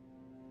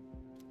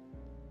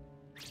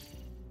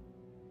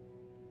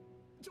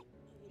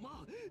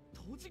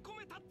閉じ込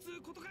めたっつ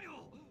うことか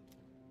よ。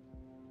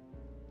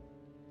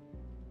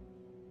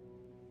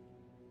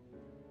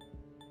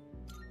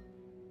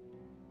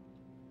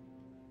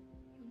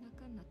夜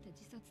中になって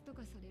自殺と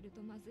かされる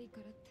とまずい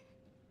からって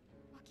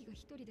マキが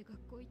一人で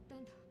学校行った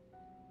んだ。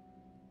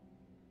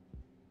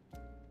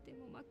で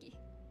もマキ帰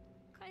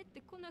っ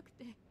てこなく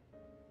て、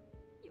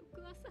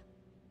翌朝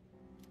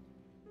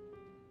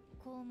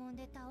校門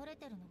で倒れ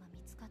てるのが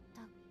見つかっ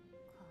たか。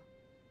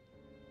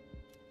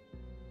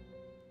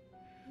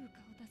風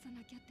花を出さ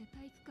なきゃって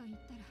体育館行っ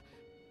たら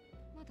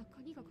まだ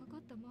鍵がかか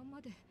ったまんま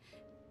で、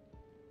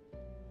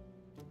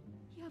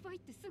やばいっ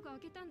てすぐ開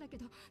けたんだけ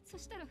ど、そ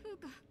したら風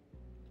花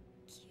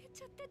消え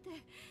ちゃって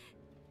て、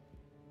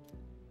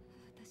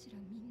私ら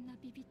みんな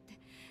ビビって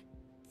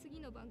次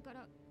の晩か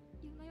ら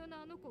夜な夜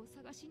なあの子を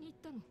探しに行っ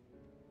たの。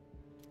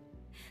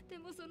で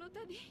もその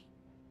度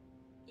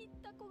行っ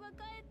た子が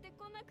帰って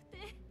こなくて、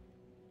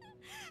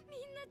み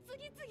んな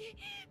次々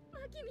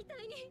マキみた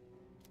いに。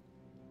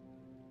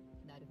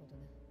なるほど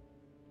な。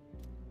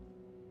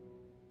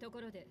と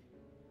ころで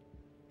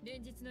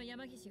連日の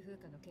山岸風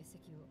花の欠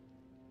席を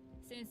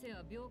先生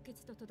は病欠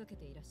と届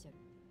けていらっしゃる。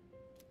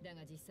だ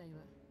が実際は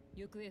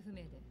行方不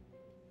明で、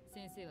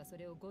先生はそ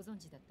れをご存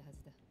知だったは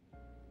ずだ。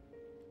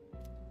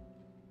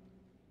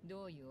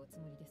どういうおつ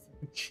もりです？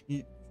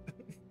 Jeez.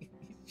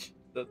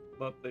 Does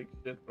not take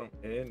shit from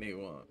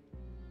anyone.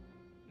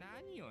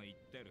 何を言っ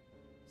てる。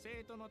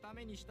生徒のた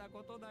めにした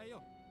ことだ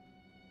よ。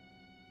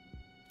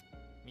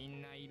み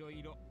んないろ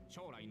いろ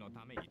将来の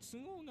ために都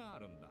合があ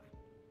るんだ。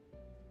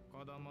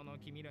子供の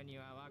君らに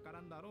はわから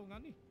んだろうが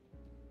ね。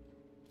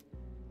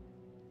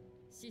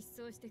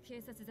失踪して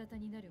警察沙汰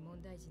になる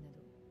問題児な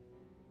ど、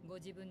ご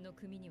自分の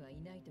組には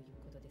いないという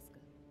ことですか？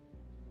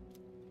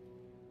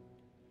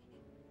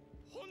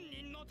本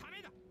人のた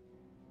めだ。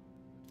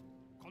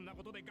こんな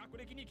ことで学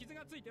歴に傷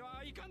がついて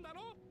はいかんだ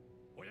ろう。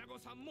親御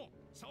さんも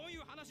そうい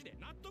う話で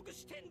納得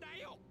してんだ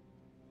よ。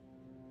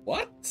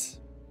 What?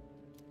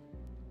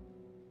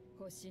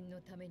 保身の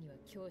ためには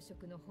教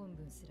職の本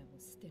分すらも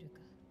捨てる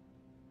か。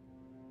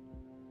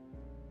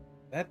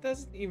That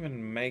doesn't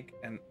even make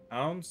an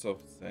ounce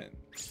of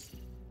sense.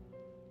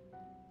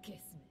 ケー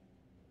スめ。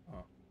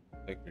Oh,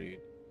 agreed.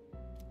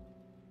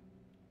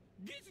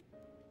 ゲズ。い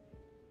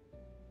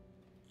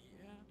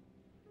や、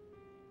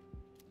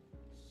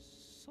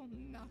そ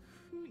んな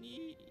風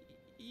に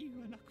言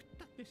わなくっ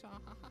たってさ。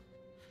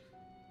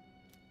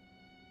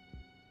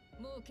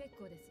もう結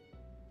構です。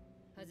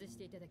外し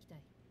ていただきた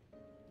い。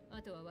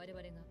あとは我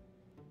々が。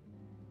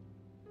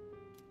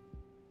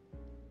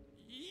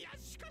いや、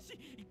しかし。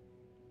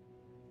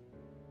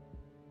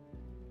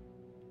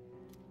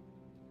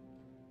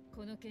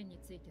この件に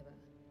ついては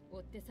追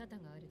って沙汰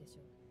があるでし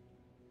ょ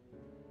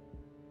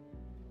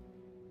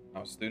う。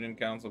 Our student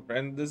council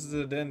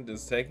president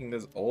is taking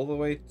this all the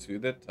way to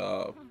the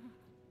top.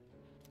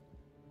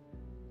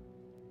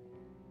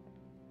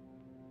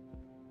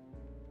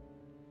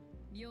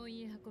 病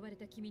院へ運ばれ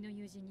た君の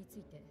友人につ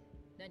いて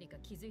何か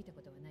気づいた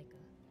ことはないか？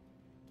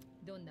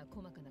どんな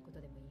細かなこ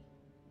とでもいい。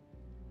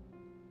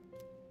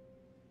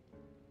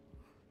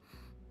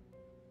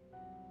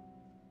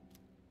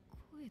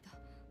声だ。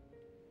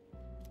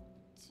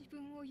自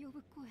分を呼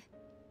ぶ声。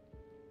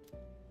そ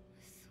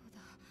う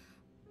だ。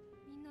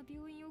みんな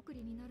病院送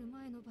りになる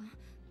前の晩、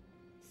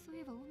そうい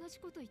えば同じ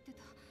こと言って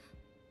た。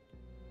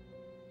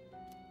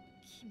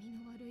気味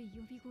の悪い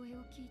呼び声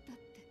を聞いたっ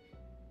て。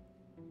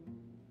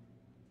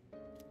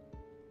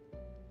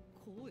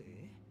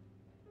声？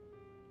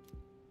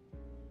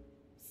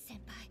先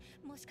輩、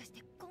もしかし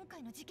て今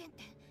回の事件っ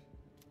て。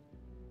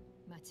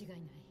間違いない。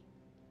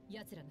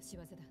奴らの仕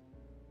業だ。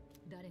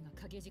誰が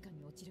影時間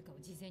に落ちるかを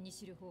事前に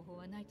知る方法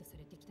はないとさ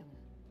れてきたが、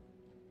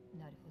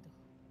なるほど、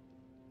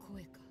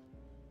声か。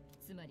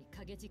つまり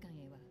影時間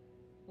へは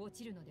落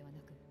ちるのではな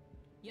く、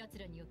奴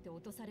らによって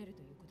落とされる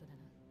ということだな。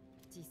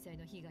実際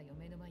の被害を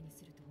目の前に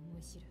すると思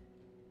い知る。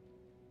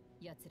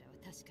奴らは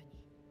確か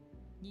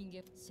に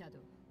人間シャド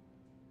ウ、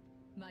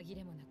紛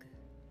れもなく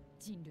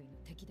人類の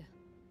敵だ。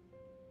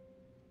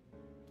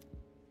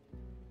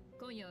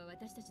今夜は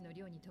私たちの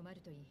寮に泊ま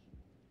るといい。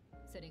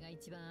それが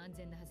一番安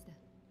全なはずだ。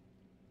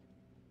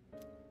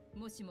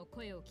もしも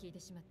声を聞いて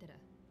しまったら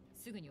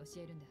すぐに教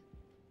えるんだ。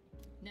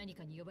何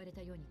かに呼ばれ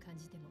たように感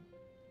じても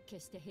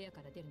決して部屋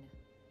から出るな。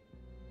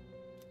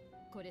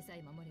これさ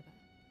え守れば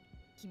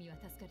君は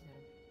助かるだ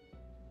ろ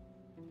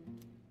う。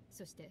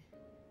そして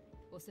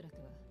おそらく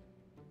は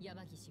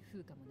山岸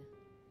風花もな。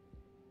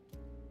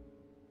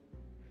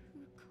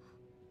風花。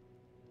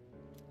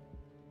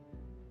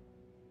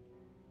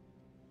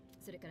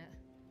それから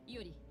伊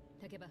織、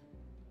竹場、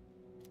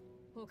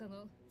放課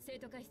後生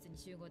徒会室に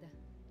集合だ。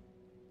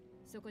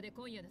そこで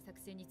今夜の作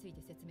戦につい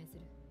て説明す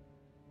る。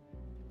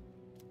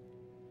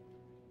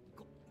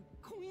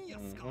今夜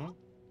っすか？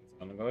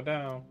 It's gonna go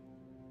down.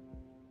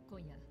 今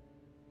夜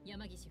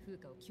山岸風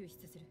花を救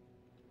出する。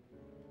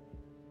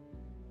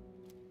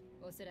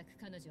おそらく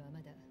彼女はま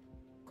だ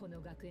こ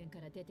の学園か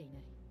ら出ていな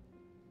い。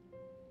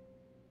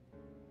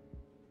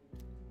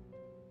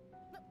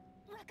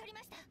わかり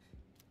ました。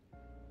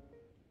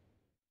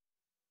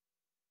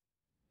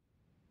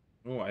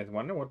Oh, I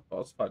wonder what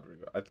boss fight we're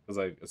going. Because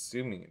I'm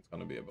assuming it's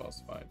gonna be a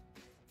boss fight.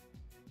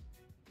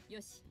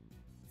 よし、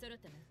揃っ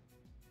たな。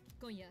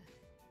今夜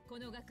こ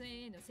の学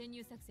園への潜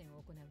入作戦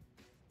を行う。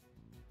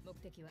目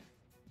的は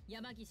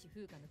山岸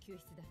風花の救出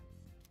だ。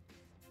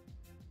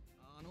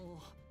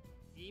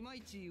いま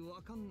いち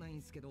わかんない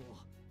んすけど、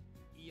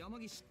山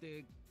岸っ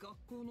て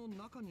学校の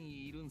中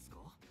にいるんすか？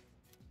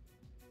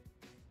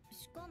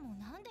しかも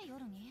なんで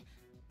夜に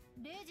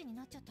？0時に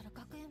なっちゃったら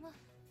学園は。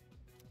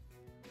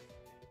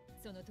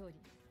その通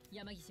り、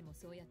山岸も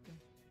そうやって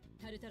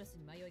タルタロス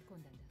に迷い込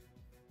んだんだ。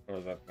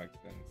Or that makes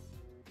sense.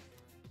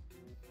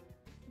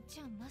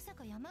 じゃあまさ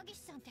か山岸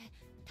さんって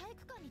体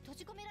育館に閉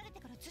じ込められて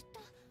からずっと。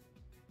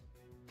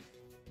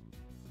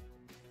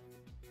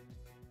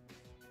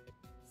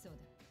そうだ。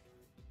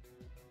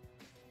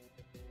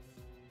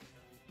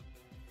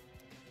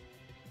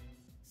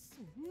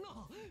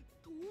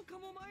10日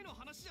も前の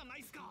話じゃな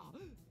いっすか。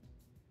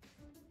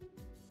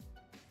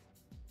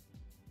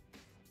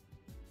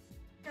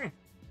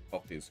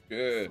Coffee is そ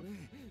れ good.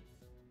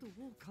 どう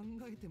考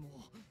えても。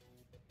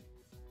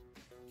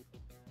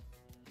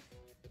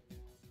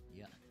い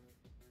や、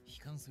悲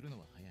観するの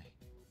は早い。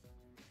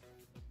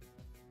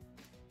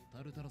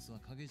タルタロスは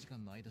影時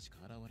間の間しか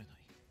現れない。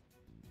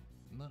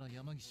なら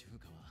山岸風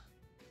花は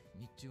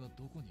日中は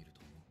どこにいると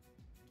思う？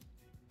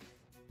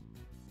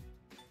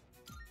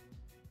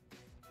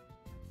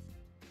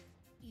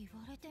言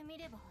われてみ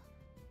れば。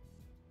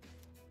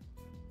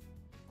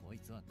こい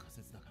つは仮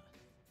説だが、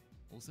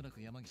おそら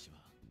く山岸は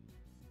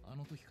あ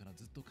の時から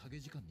ずっと影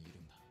時間にいる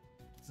んだ。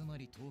つま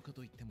り10日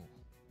といっても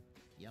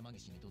山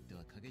岸にとって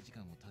は影時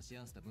間を足し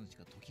合わせた分し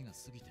か時が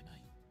過ぎてな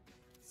い。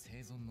生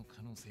存の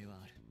可能性は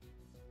ある。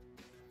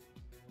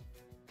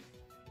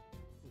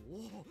お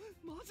お、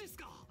マジっす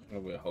か。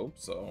 Well, we hope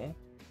so.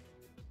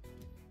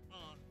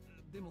 あ、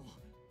でも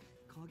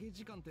影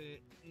時間っ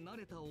て慣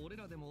れた俺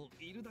らでも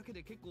いるだけ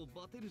で結構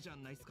バテるじゃ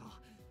ないっすか。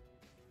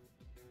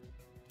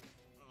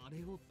あ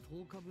れを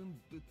10日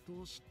分ぶっ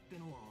通しって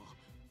のは。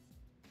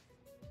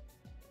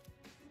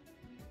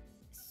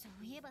そ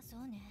ういえばそ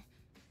うね。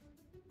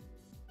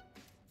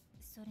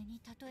それに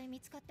たとえ見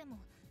つかっても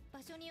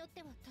場所によっ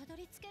てはたど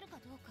り着けるか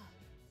どうか。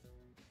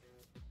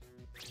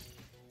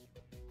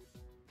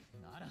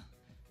なら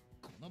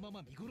このま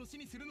ま見殺し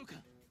にするのか。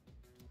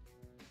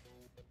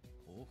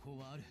方法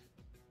はある。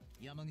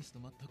山岸と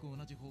全く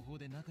同じ方法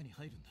で中に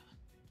入るんだ。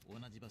同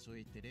じ場所へ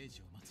行って0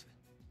時を待つ。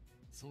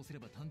そうすれ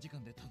ば短時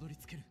間でたどり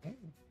着ける。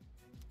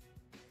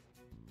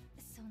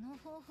その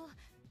方法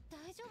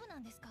大丈夫な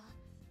んですか？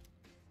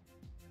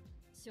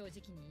正直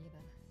に言え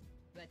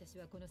ば私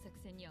はこの作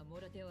戦にはも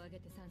ろ手を挙げ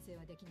て賛成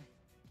はできない。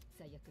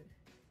最悪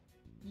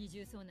二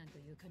重遭難と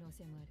いう可能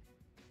性もある。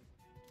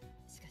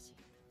しかし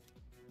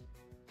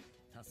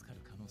助かる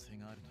可能性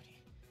があるの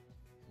に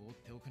放っ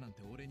ておくなん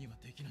て俺には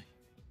できない。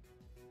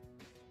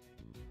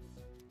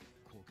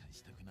後悔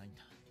したくないん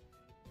だ。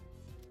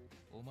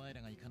お前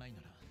らが行かない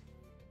なら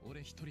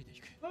俺一人で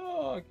行く。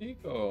Oh,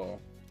 Kiko.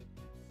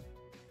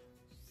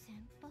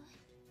 先輩。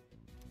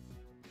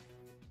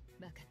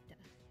分かった。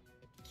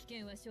危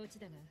険は承知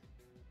だが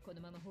こ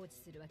のまま放置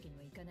するわけに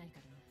はいかないか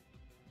らな。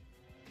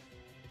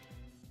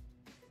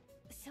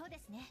そうで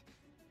すね。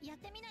やっ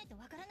てみないと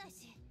わからない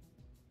し。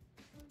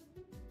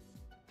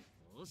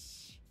よ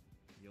し、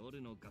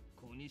夜の学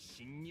校に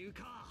侵入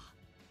か。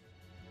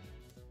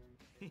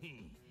へへ、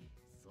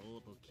そ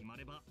うと決ま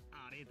れば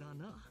あれだ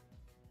な。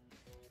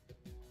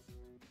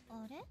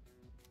あれ？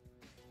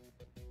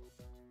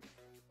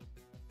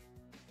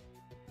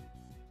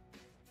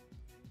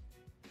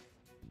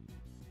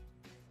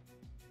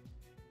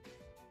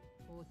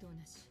応答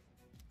なし。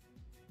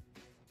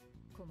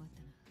困っ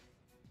たな。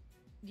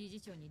理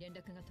事長に連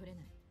絡が取れ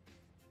ない。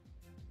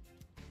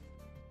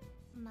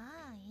ま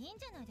あいいん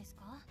じゃないです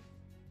か。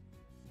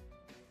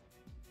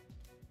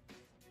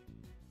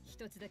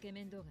一つだけ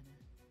面倒がな。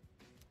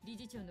理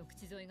事長の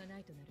口添えがな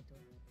いとなると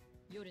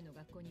夜の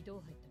学校にど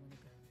う入ったもの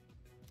か。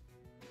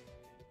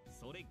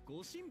それ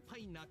ご心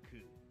配な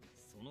く。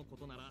そのこ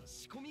となら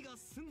仕込みが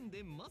済ん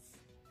でま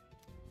す。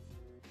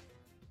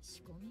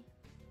仕込み？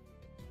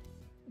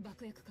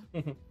爆薬か？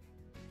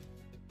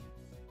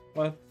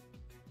 What?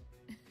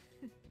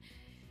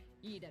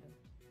 いいだろう。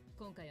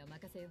今回は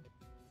任せよう。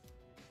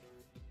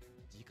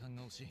時間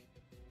が惜しい。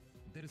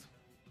出るぞ。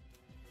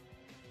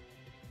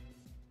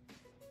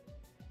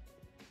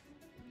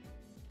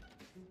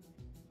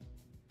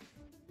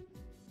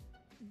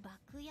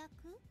爆薬？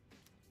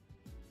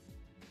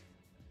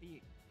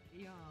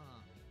いや、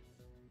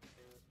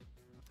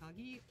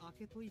鍵開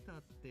けといた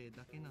って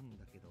だけなん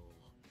だけど。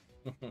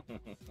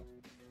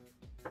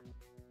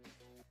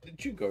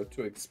Did you go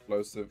to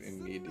explosive すん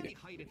なり immediately?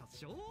 入れたっ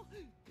しょ。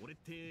俺っ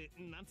て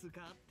なんつう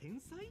か天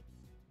才。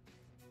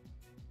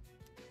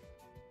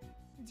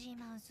自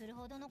慢する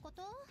ほどのこ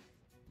と？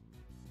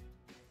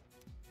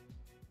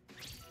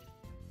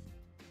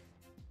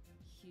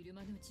昼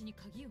間のうちに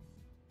鍵を。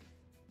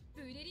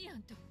ブリリア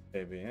ント。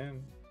Baby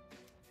in.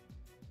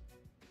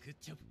 グッ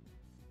ジョブ。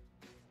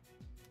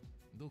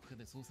どこか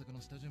で捜索の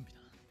下準備だ。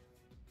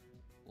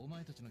お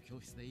前たちの教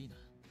室でいいな。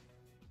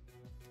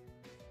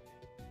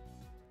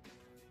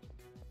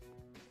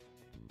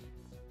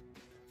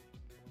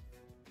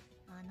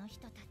あの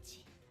人た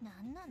ち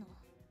何なの？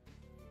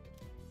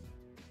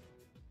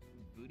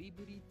ブリ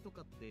ブリと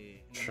かっ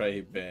て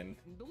Trey Ben.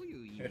 どう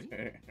いう意味？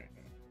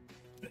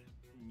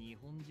日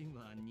本人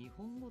は日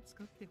本語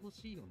使ってほ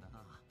しいよな。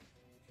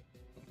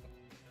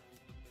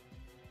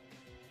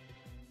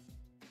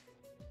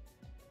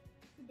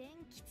電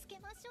気つけ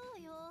ましょ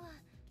うよ。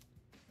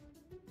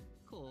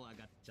怖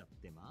がっちゃっ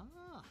てま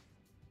あ。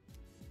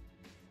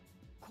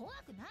怖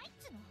くないっ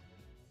つの。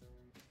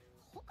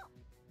ほか。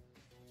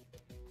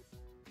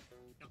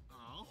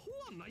アホ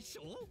はないっし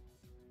ょ。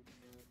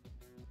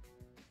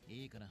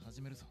いいから始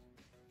めるぞ。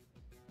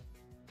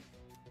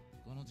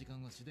この時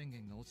間は主電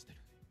源が落ちてる。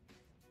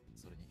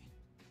それに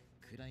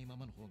暗いま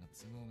まの方が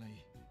都合がい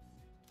い。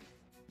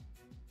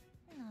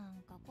な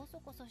んかコソ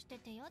コソして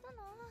てやだ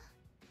な。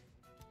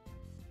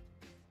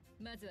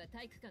まずは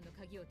体育館の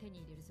鍵を手に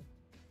入れるぞ。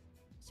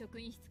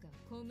職員室か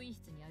公務員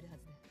室にあるは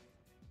ずだ。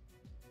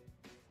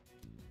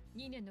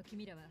2年の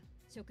君らは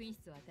職員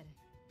室を当たれ。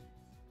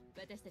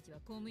私たちは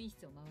公務員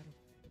室を回ろう。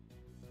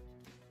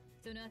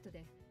その後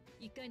で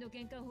1階の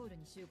玄関ホール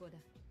に集合だ。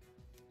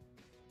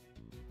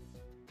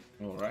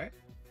Alright.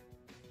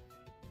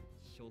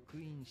 職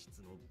員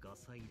室のガ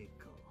サ入れ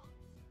か。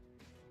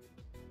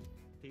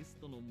テス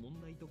トの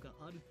問題とか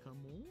あるかも。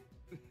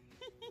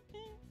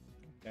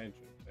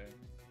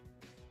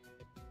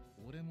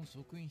俺も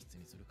職員室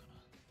にするかな。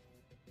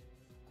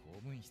公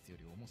務員室よ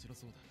り面白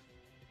そうだ。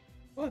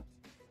 What?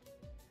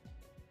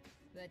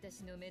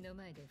 私の目の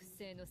前で不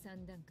正の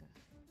3段階。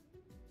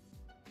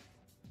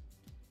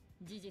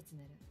事実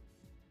なら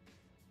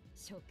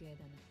処刑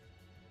だ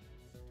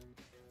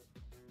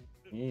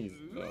な。いいぞ。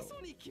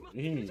嘘に決まっ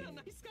てるじゃ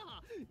ないです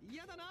か。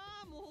嫌だな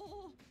も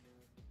う。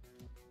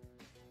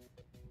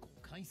誤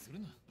解する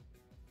な。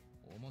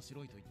面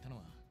白いと言ったの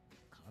は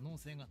可能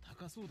性が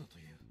高そうだと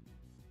いう。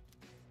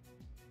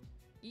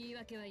言い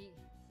訳はいい。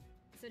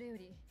それよ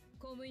り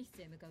公務員室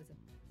へ向かうぞ。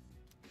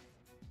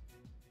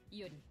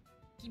いおり、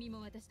君も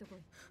私と来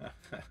い。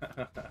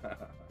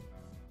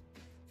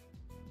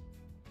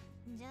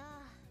じゃ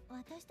あ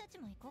私たち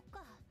も行こっ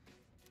か。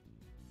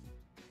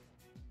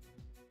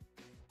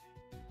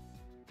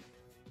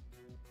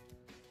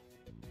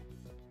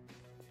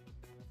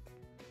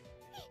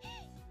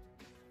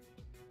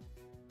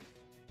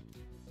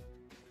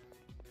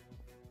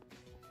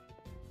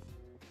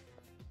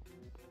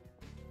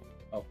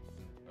Oh,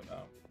 go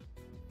down.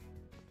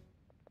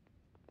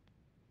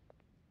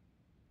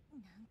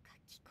 なんか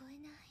聞こえ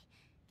ない。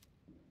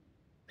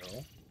 No.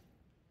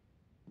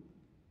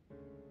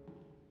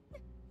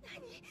 何？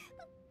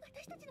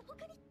私たちの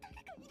他に誰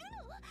かいるの？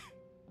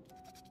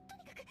と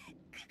にかく隠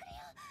れ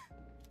よう。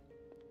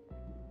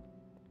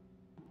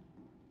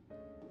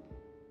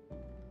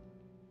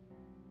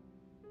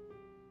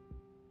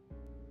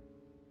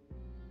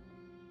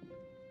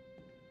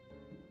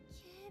警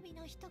備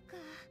の人か。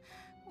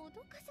脅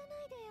かさな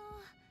いでよ。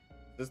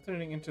 Is this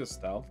turning into a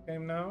stealth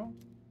game now?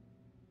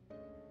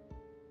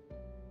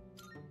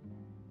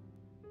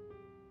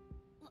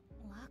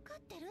 わか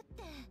ってるっ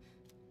て。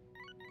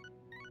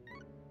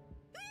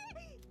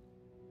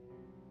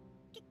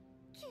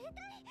携帯、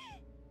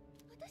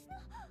私の。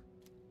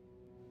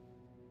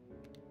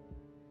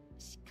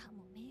しか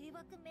も迷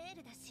惑メー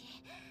ルだし。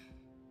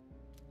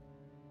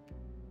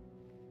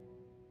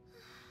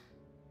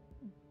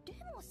で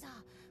も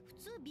さ、普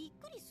通びっ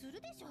くりす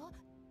るでしょ。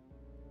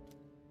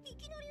い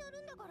きなりや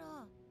るんだか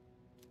ら。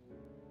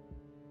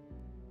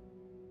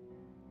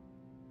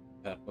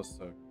 That was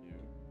so cute.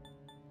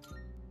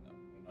 No,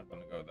 we're not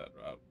gonna go that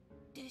route.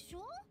 でしょ。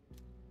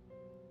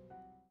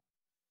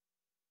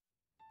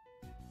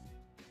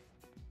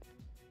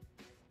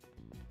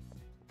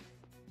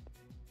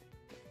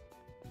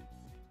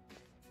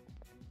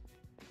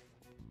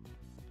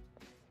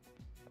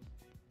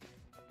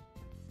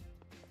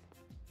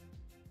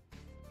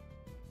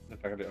The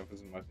faculty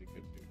office might be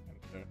good to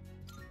enter.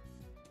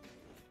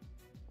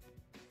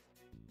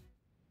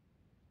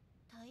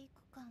 体育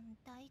館、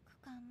体育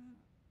館。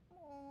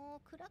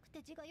もう暗く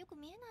て字がよく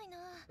見えないな。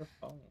 Your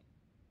phone.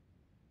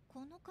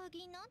 この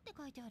鍵なんて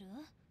書いてある？何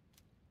言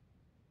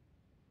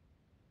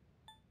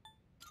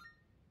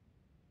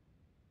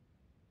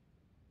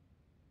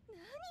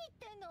っ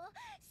てんの？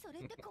それ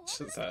って怖く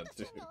ないこ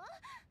とすんの？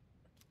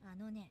あ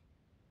のね、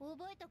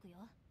覚えとく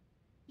よ。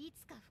い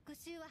つか復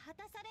讐は果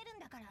たされるん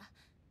だから。っ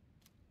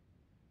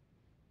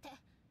て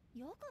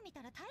よく見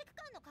たら体育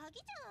館の鍵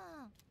じ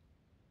ゃん。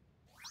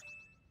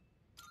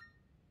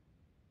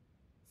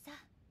さ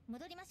あ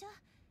戻りましょう。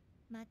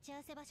待ち合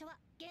わせ場所は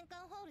玄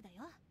関ホールだ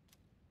よ。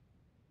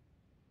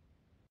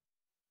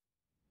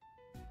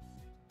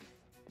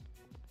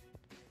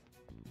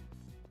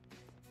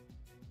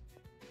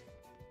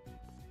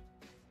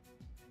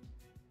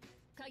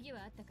鍵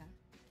はあったか？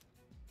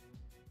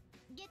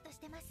ゲットし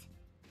てます。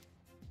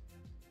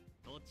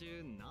途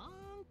中な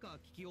んか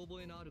聞き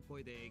覚えのある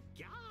声で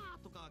ギャ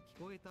ーとか聞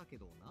こえたけ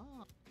ど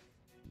な。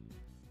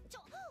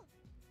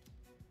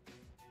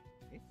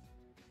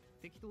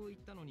適当言っ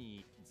たの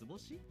に図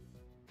星？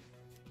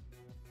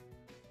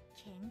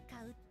喧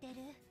嘩売って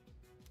る。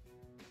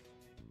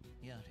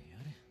やれや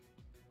れ。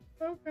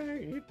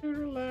 Okay, you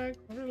two relax,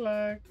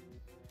 relax.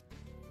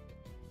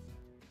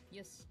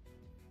 よし。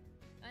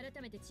改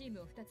めてチー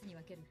ムを2つに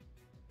分ける。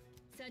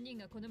3人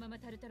がこのまま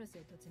タルタロスへ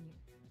突入。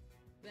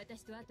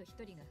私とあと1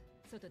人が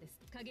外です。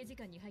影時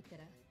間に入った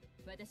ら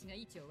私が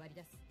位置を割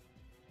り出す。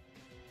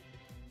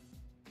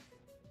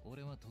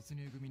俺は突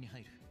入組に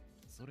入る。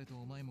それと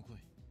お前も来い。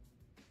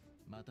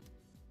また。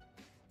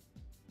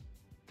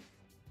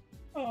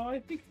 Oh,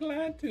 I'd be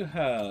glad to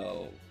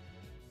help.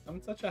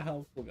 I'm such a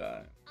helpful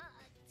guy. あ、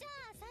じゃ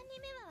あ3人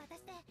目は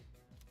私で。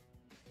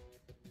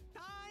タ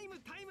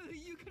イム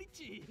ゆかりっ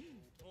ち。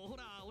ほ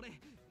ら俺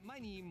前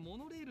にモ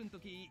ノレールの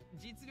時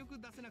実力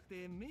出せなく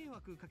て迷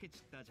惑かけち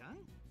ったじゃん。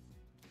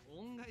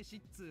恩返し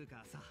っつう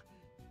かさ、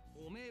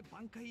おめえ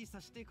挽回さ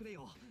せてくれ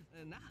よ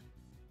な。は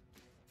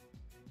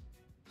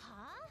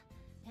あ、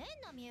変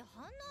な見え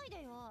張んない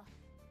でよ。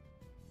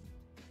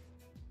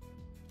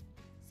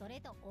そ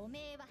れとお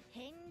めえは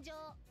返上。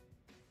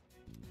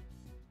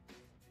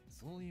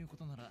そういうこ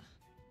となら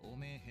お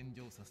めえ返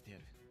上させてや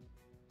る。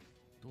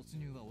突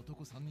入は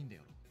男3人で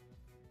やろ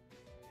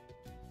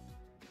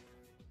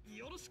う。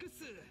よろしくっ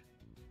す。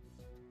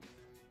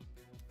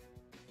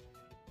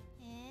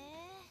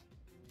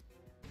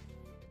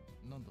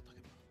なんだ竹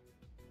場、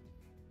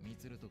み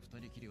つると二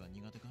人きりは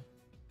苦手か？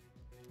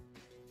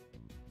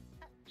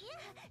あ、いや、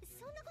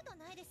そんなこと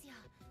ないですよ。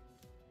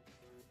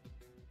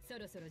そ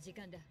ろそろ時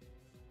間だ。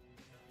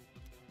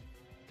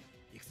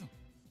行くぞ。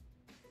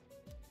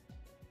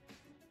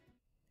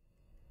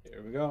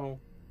Here we go.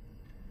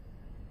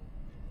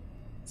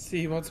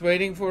 See what's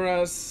waiting for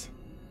us.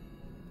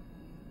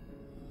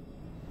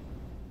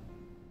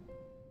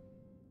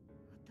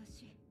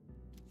 私、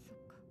そっ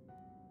か。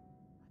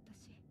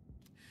私、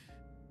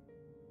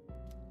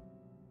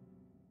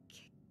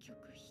結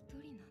局一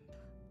人なんだ。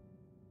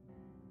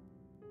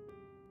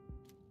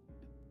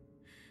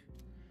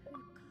そうか。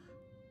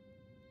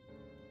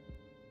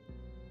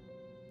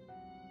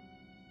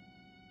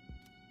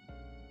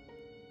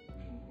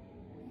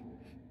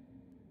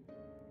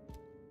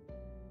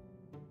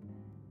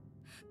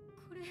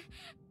これ、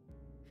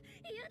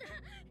嫌だ、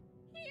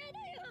嫌だ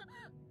よ。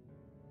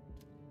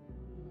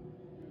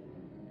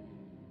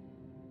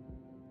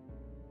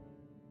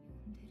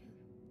呼んでる。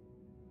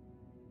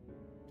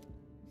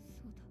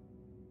そうだ、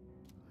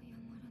謝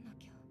らな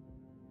きゃ。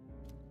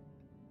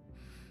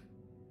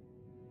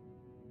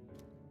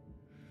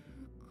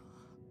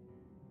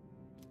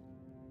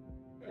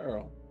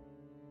Girl,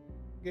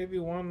 gave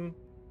you one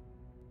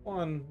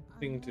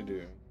thing to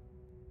do.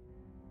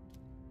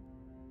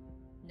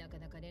 なか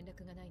なか連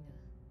絡がないな。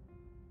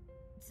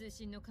通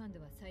信の感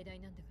度は最大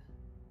なんだが。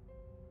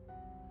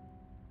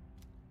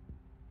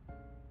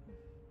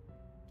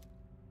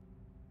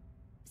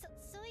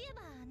そういえ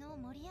ば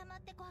森山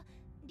って子、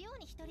寮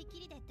に一人き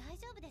りで大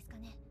丈夫ですか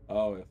ね？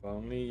 Oh, if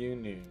only you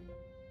knew.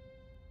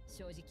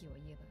 正直を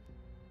言えば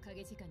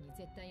影時間に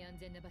絶対安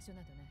全な場所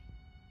などない。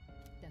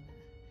だが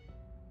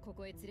こ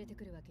こへ連れて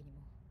くるわけにも、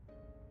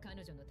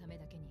彼女のため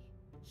だけに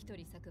一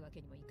人割くわ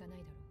けにもいかない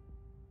だろ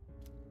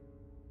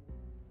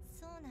う。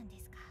そうなんで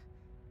すか。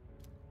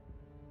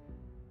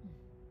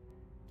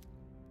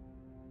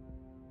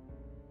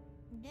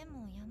で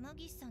も山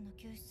岸さんの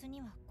救出に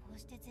はこう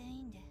して全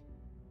員で。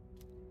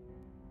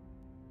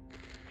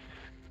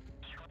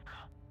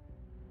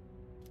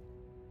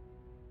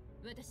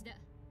私だ。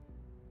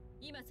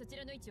今そち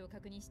らの位置を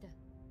確認した。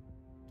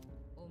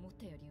思っ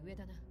たより上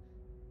だな。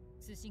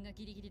通信が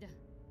ギリギリだ。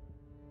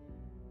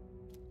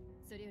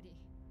それより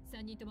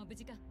3人とも無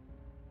事か？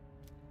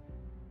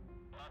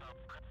まだ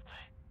不活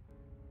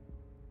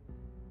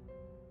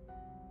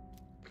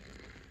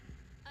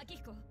明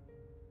彦、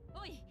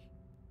おい。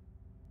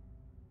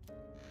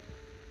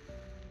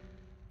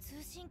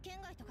通信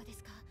圏外とかで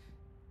すか？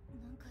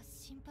なんか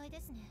心配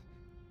ですね。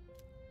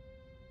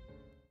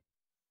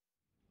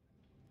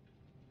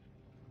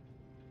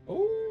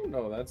Oh,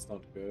 no, that's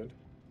not good.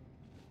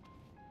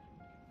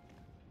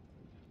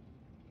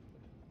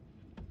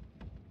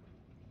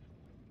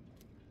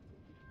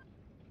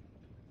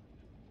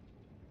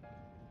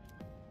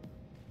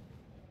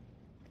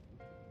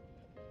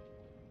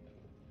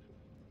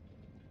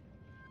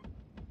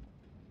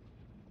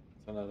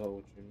 It's another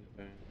old dream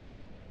thing.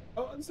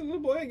 Oh, it's a little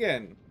boy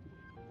again.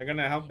 They're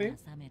gonna help me?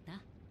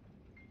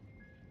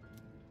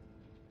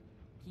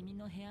 君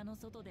の部屋の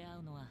外で会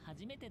うのは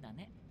初めてだ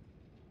ね。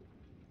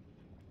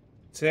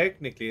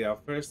 Technically, our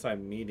first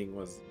time meeting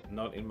was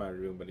not in my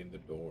room, but in the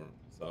dorm.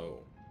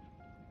 So,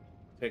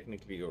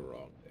 technically, you're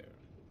wrong there.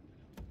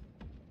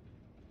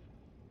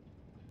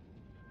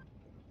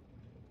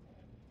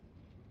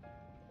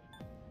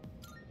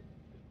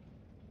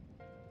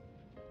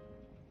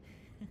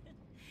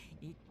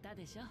 言った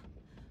でしょ。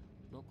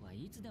僕は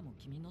いつでも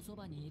君のそ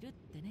ばにいるっ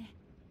てね。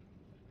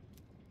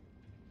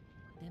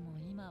でも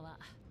今は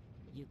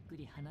ゆっく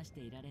り話し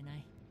ていられな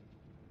い。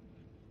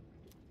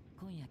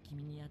今夜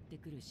君にやって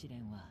くる試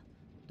練は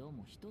どう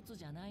も一つ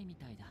じゃないみ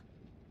たいだ。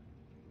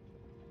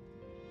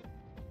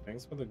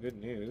Thanks for the good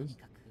と news. に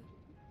かく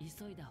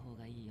急いだ方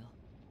がいいよ。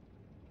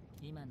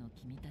今の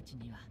君たち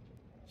には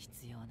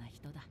必要な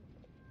人だ。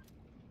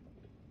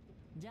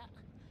じゃあ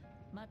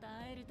また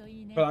会えると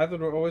いいね。 But I thought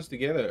we were always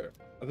together.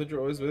 I thought you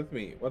were always with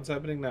me. What's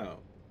happening now?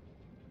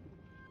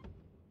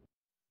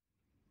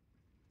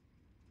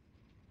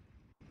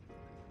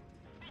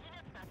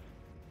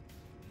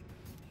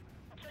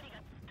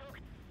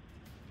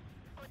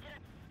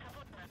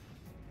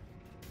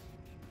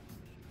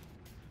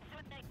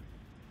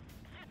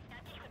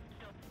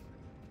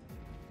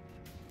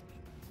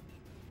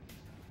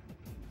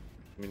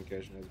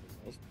 Communication has been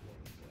lost.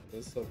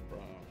 This is so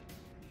wrong.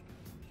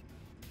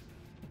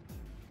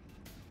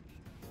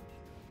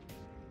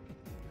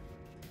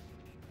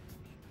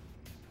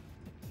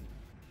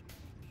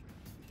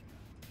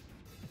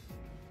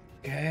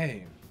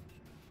 Okay.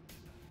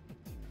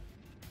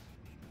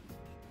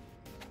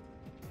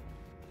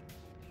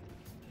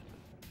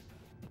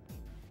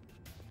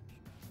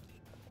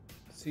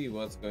 see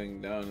what's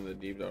going down in the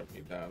deep dark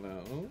down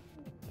now.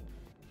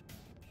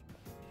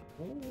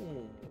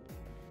 Oh.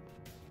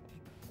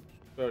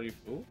 Very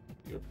full.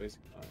 You're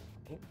facing mine.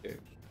 Okay.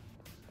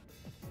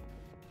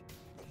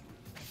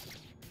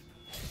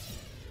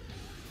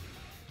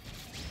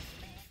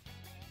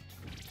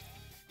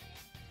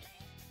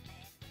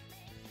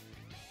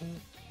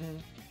 Mm-hmm.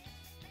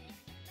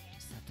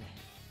 さて、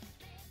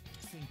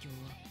戦況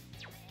は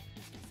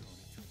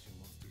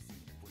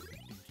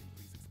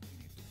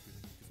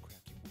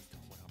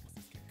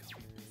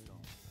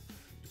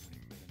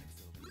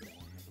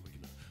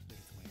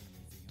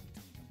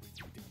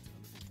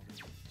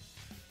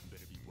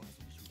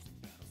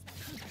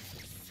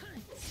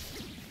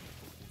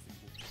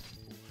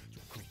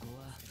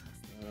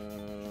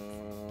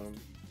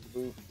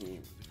Boo-hoo.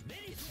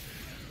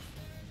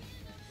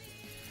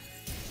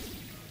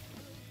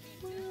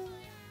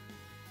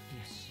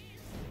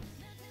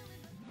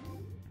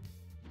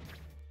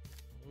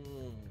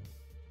 Oh,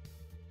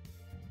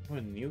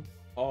 a new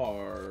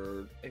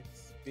card.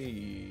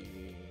 XP.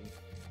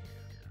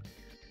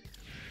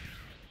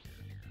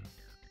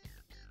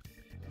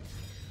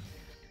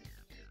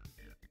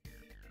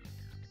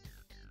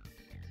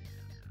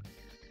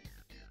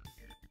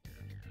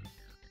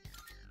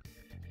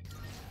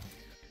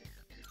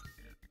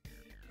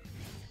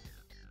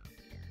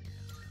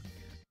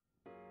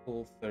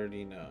 Full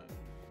 39.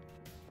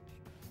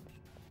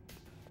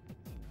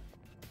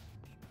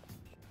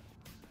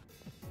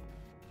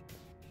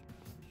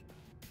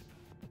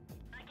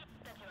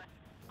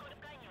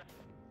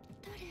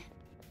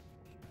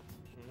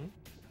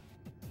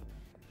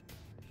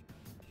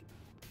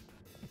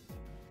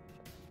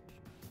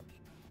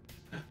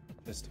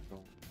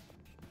 Testicle.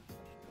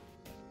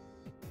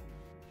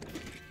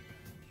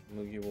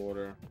 Mugi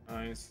water.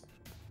 Nice.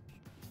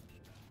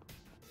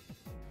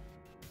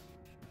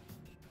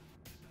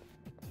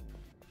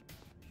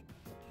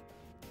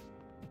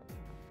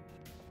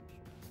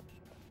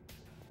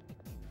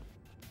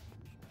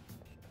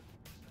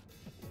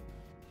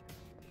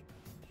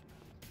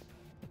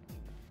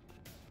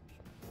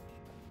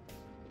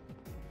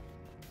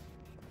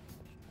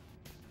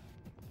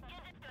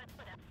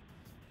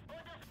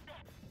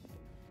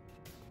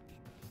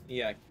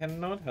 Yeah, I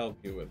cannot help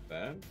you with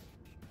that.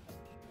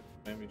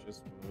 Maybe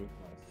just move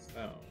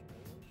myself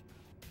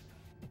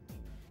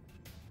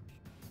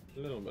a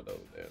little bit over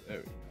there. There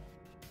we go.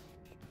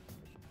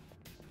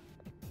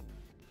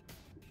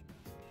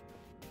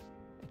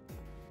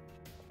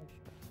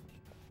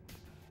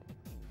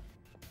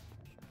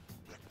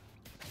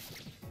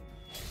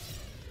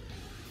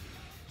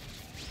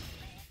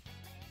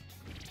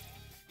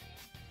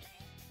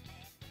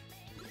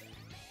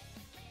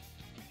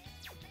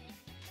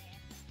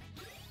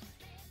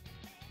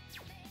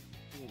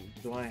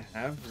 Do I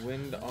have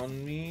wind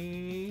on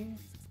me?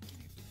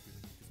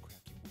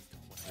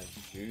 I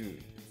do.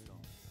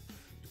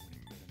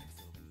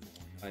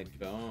 I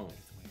don't.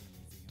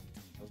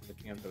 I was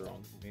looking at the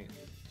wrong thing.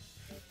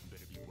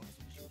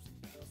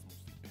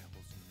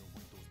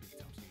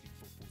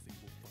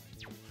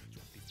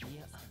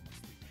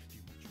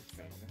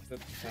 Okay, let's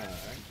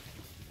attack.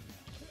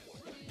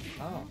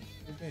 Oh,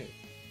 okay.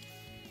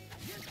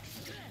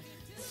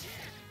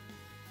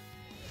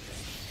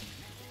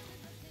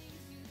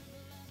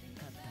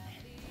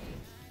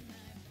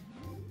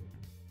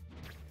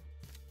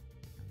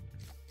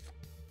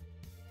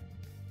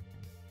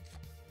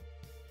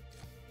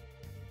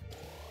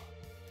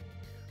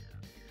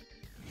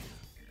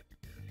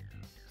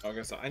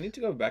 Okay, so I need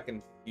to go back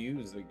and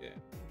fuse again.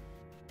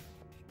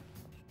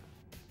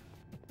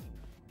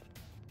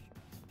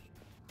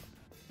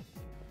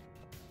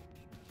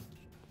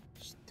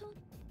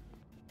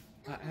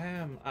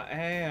 I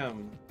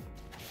am.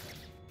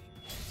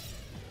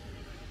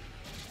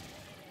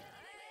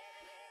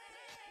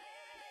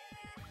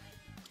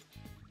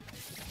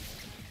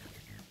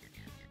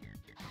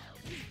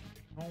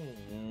 Oh.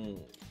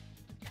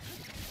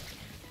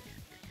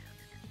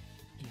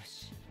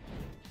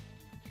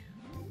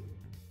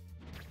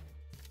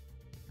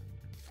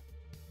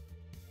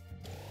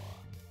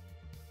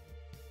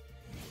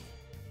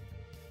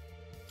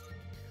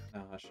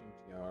 Now Hashim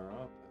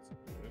Tiara, that's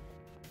good.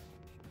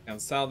 Can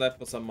sell that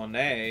for some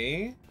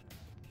money.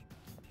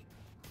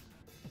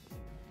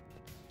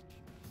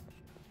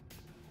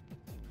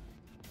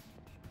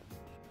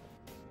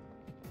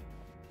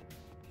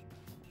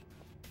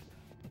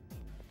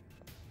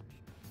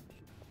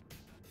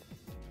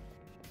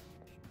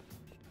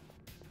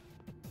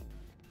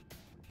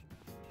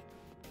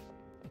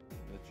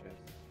 The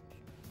chest.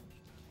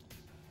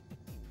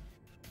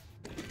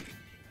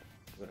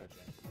 Good chest.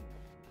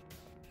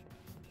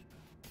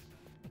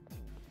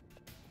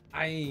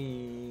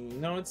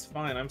 No, it's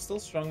fine. I'm still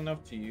strong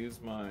enough to use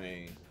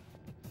my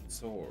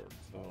sword,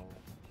 so I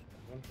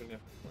don't really have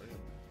to worry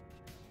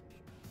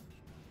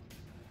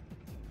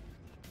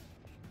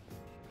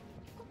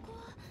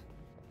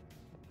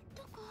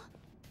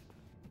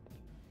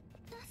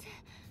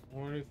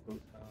about it. Worry for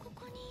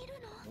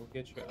we'll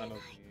get you out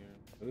of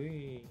here.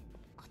 Ooh.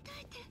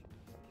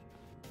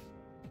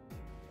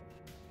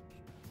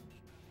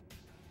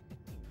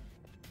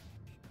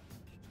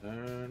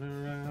 Turn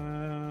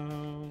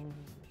around.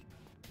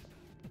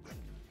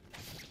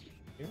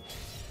 Here.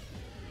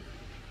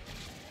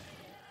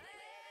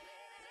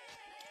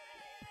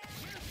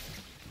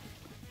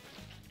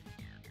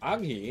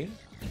 Agi?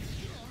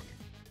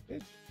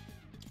 Bitch.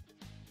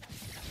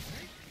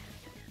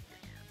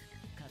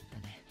 勝った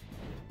ね。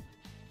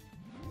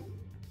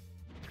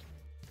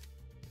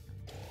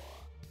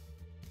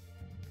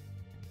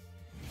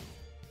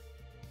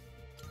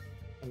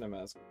 And I'm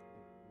asking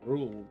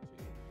cruelty.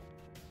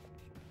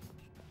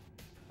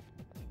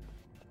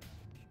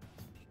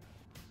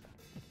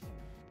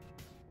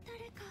 誰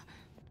か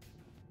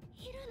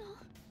いるの？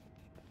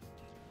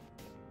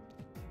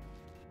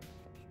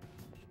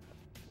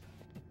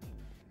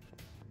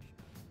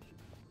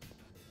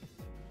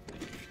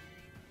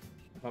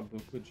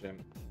 Babuku gem.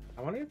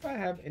 I wonder if I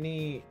have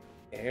any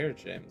air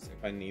gems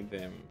if I need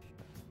them.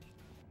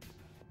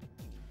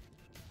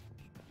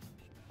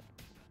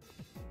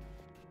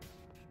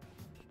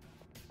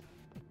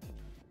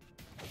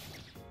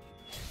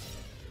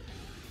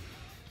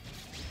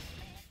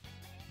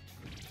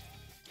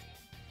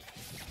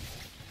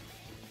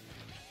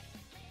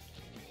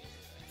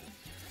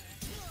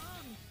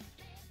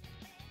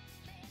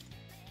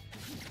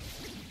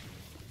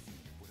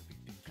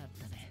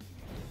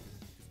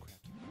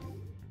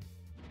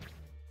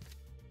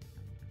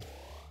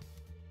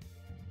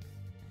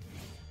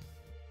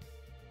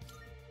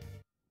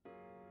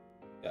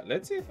 Yeah,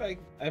 let's see if I'm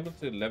able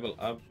to level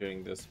up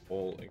during this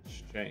whole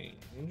exchange.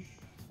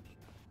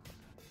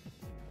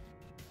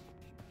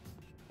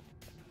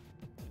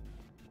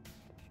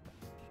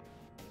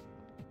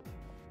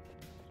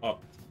 Oh,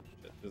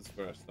 shit, this is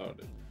where I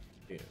started.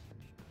 Here.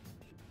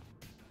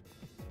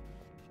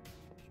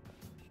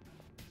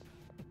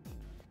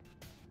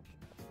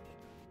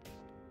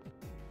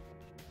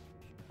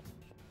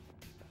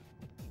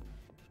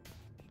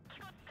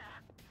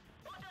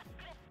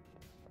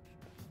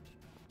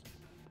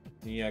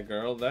 Yeah,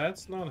 girl,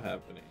 that's not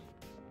happening.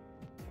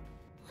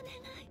 お願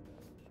い。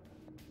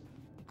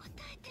答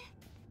えて。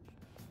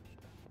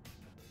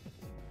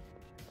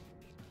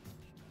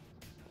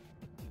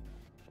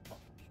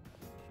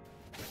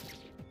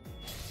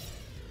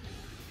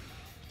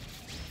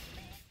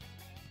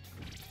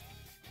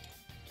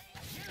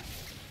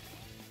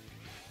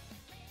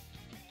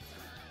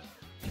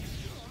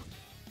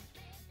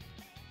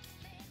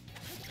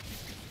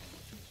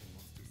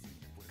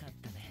 勝っ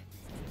たね。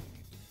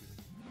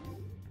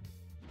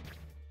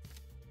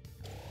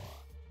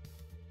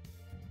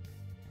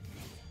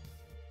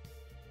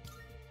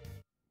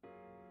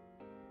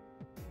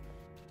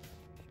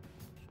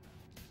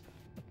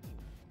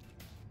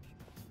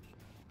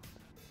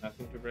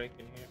 Nothing to break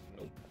in here?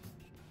 Nope.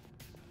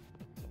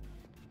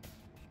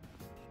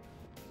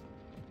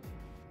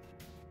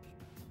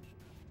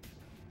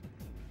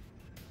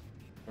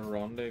 A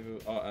rendezvous.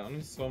 Oh, I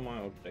only saw my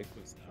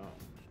objectives now.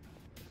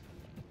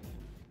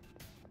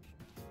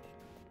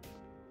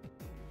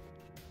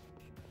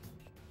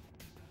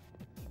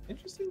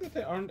 Interesting that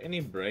there aren't any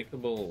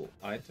breakable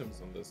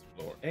items on this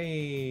floor.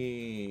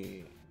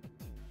 Hey!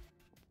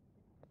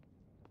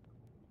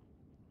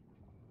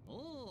 お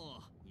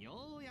お、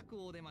ようや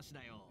くお出まし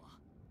だよ。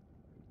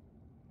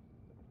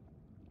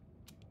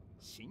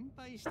心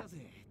配したぜ、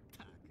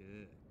たく。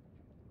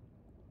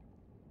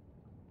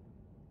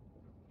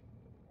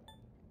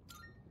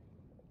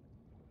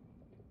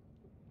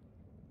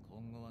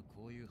今後は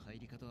こういう入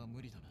り方は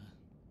無理だ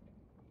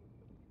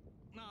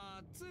な。な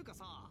あ、つうか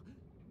さ、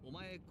お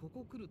前こ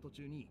こ来る途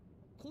中に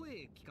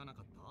声聞かな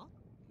かった？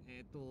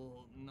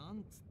な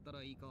んつった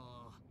らいいか。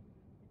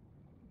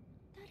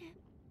誰？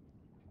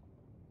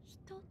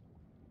人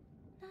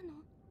な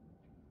の？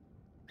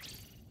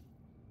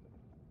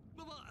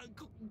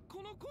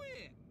この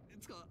声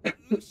つか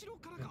後ろ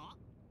からか？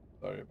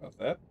 Sorry about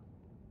that.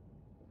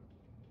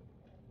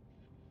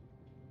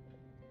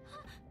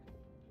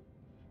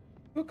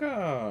 ふ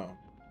か。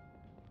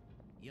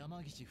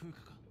山岸風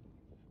花か。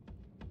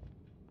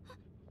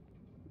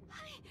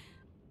はい。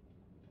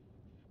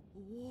お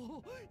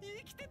お、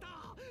生きてた。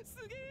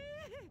すげ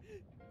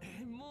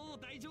え。もう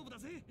大丈夫だ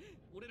ぜ。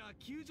俺ら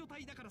救助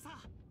隊だからさ。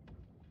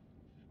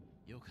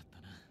よかった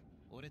な。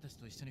俺たち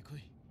と一緒に来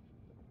い。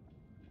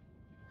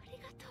あ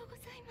りがとうご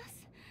ざいま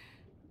す。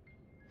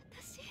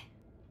私。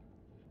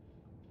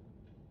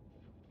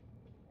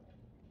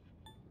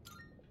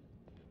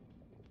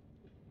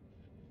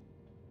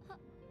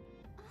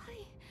はい。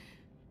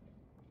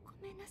ご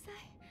めんなさ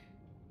い。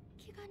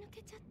気が抜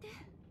けちゃって。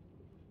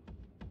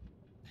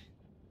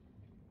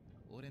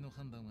俺の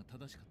判断は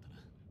正しかったな。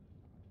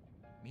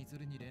みつ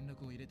るに連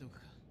絡を入れておく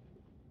か。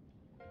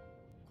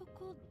こ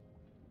こ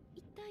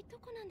一体ど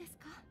こなんです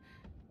か？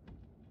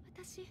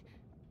私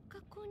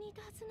学校にい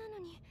たはずなの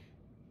に、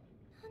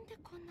なんで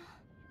こんな。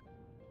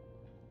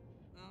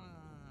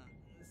ああ、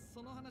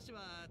その話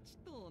はちっ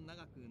と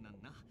長くな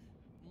んな。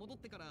戻っ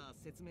てから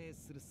説明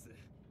するっす。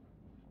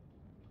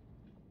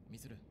み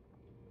つる、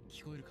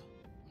聞こえるか？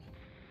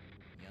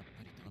やっ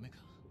ぱりダメか。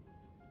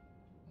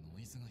ノ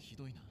イズがひ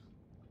どいな。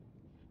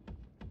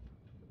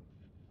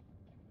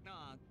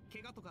ああ、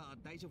怪我とか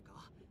大丈夫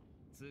か？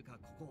つうか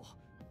こ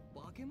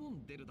こ化け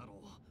物出るだろう。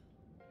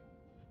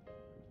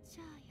じ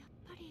ゃあやっ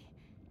ぱり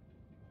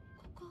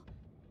ここ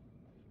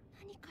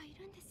何かい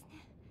るんです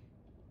ね。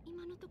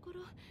今のとこ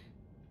ろ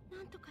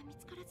なんとか見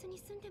つからずに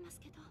済んでます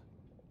けど。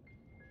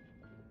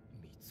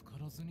見つか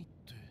らずにっ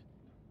て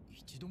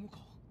一度もか？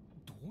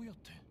どうやっ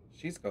て？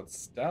 She's got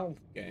stealth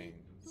games.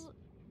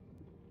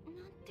 な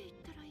んて言っ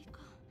たらいい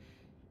か。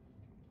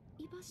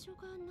居場所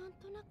がなん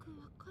となく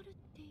わかるっ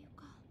ていう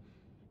か。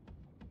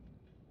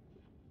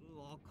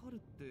わかるっ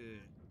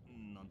て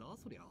なんだ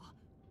そりゃ。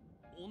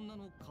女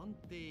の鑑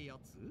定や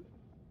つ？ミ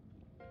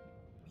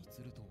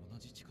ツルと同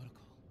じ力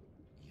か？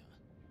いや、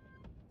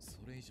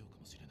それ以上か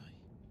もしれない。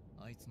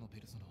あいつのペ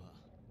ルソナは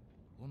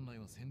本来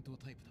は戦闘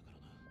タイプだから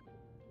な。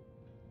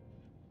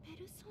ペ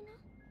ルソナ？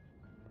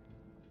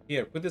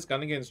 Here, put this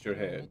gun against your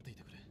持っ head. てい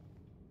てくれ。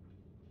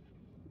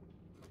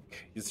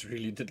 He's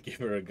really did give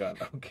her a gun.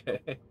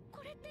 Okay.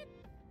 これって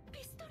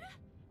ピストル？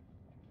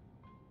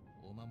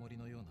お守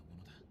りのようなも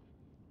のだ。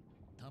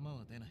弾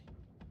は出ない。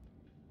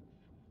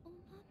お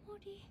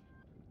守り。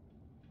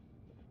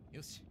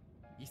よし、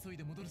急い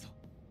で戻るぞ。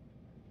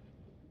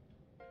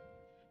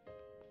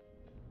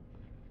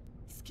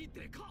月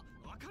でか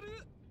っ、わか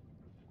る？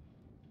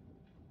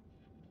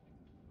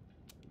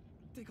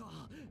て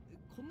か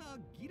こんな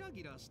ギラ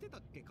ギラしてた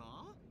っけ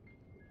か？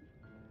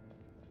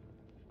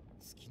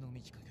月の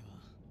満ち欠けは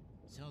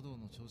シャドウ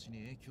の調子に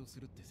影響す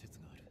るって説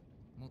がある。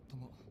もっと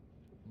も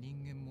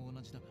人間も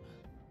同じだがな。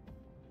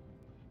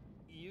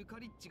ユカ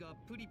リッチが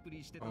プリプ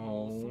リしてたの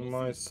Oh もそ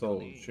my のせ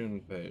い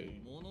soul, かね。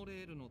 Junpei. モノ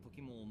レールの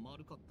時も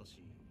丸かったし。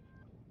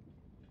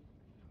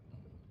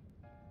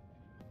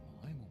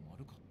前も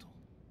丸かった。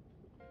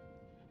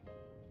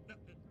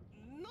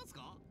なんす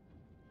か？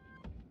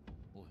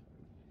おい、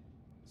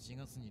4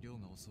月に亮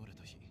が襲われ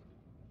た日、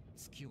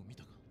月を見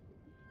たか？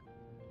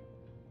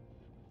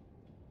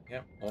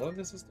 Yeah, all of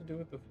this is to do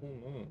with the full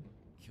moon.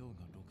 今日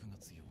が6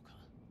月8日。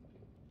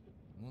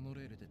モノ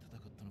レールで戦っ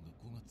たのが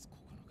5月9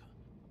日。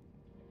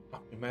 Oh,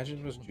 imagine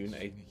it was June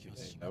 8th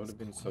today. That would have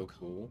been so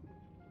cool.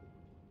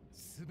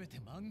 すべて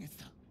満月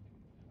だ。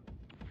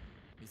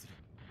ミズル、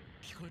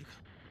聞こえるか？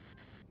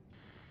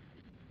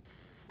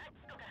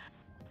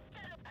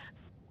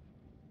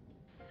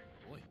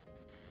おい、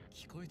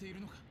聞こえてい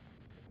るのか？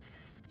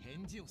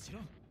返事をし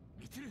ろ、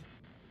ミツル。ミ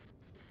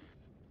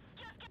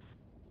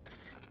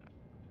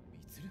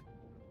ツル、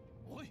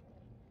おい。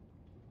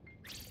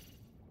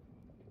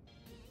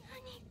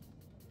何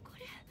こ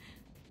れ？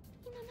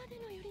今まで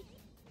のより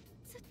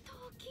ずっと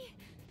大きい。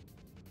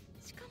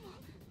しかも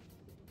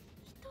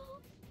人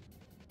を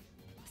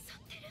襲っ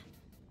てる。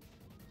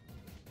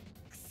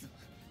くそ。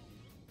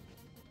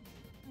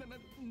なん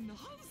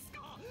すか？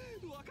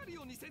わかる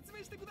ように説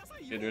明してくださ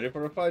いよ。 Get ready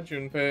for a fight,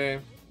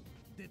 Junpei.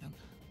 出たんだ。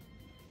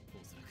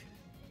おそらく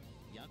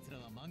奴ら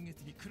は満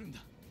月に来るんだ。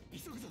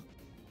急ぐぞ。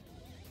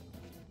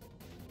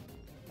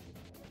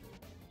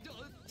ちょ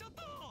っ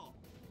と。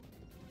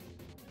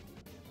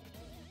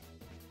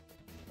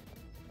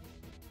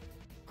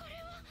これ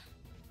は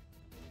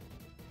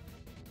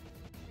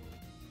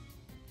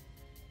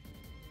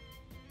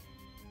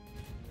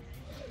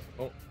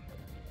Oh,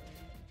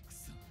 く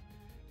そ、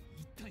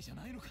一体じゃ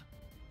ないのか？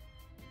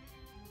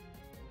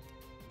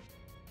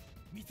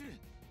ミツル、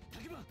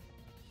竹馬。こ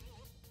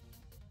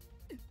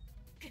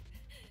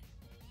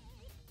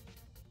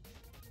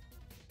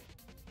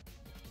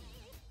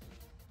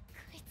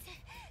いつ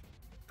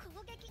攻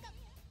撃が効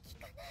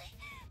かない。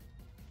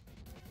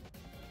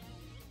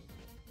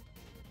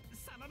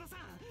真田さん、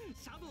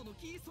シャドウの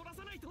気そら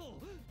さないと。分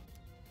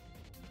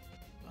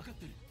かっ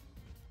てる。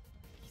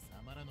貴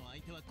様らの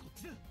相手はこっ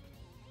ちだ。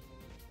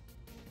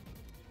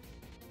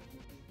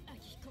ア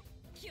キヒコ、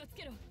気をつ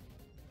けろ。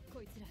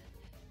こいつら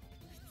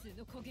普通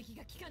の攻撃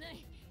が効かな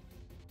い。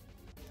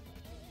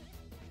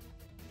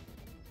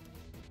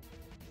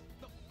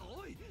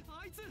おい、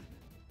あいつ。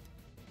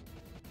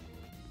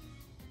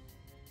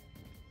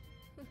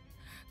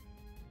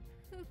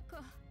ふ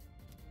か。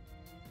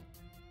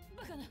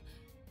バカな。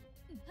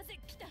なぜ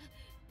来た？ま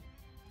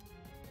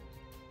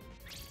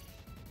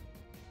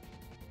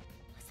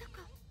さ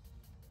か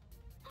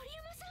森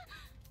山さ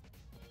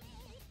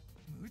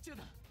ん。無茶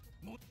だ。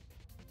もう逃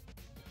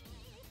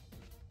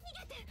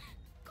げて。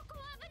ここ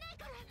は危ない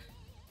から。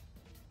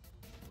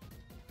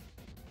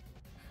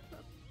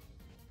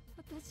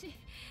私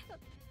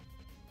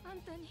あ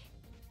んたに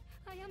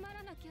謝ら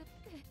なきゃっ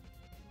て。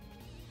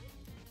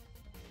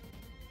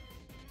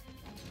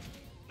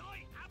おい、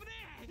危ね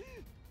え。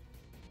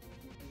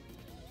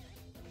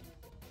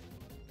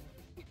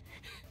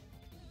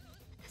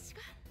私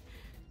が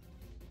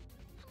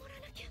守ら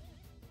なきゃ。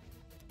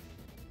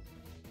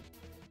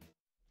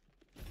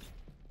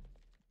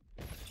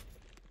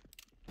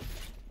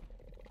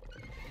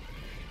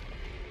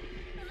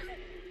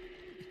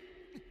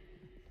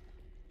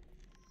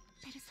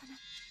ペルソナ。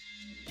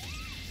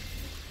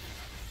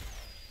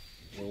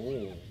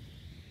oh.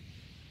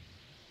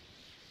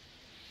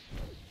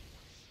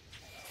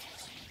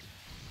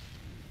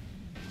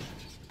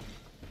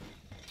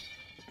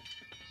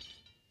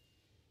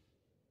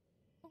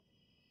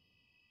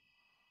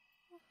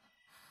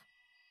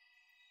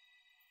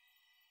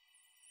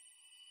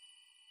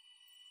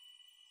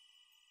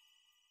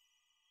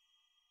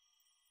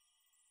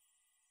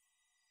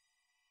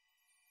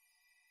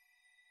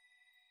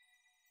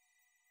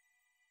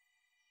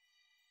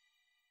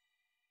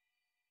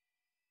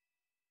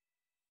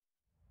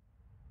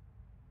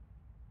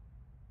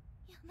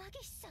 山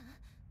岸さん。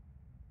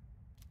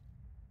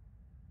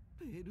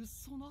ペル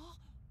ソナ。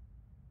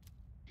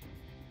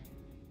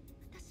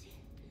私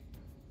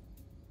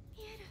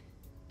見える。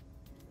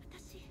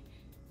私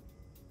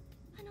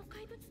あの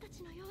怪物た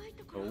ちの弱い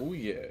ところ。 Oh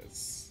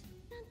yes.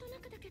 なんとな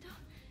くだけど、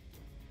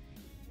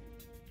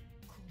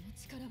この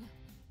力は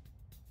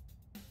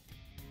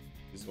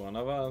He's one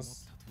of 思っ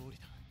us. た通り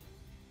だ。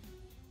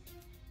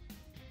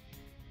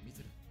ミ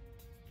ツル、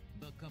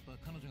バックアップは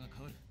彼女が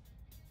変わる。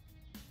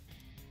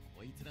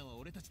こいつらは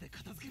俺たちで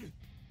片付ける。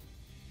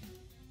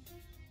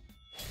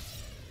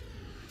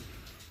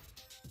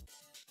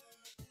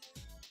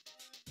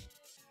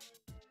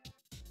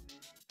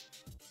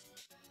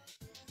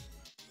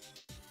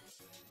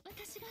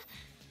私が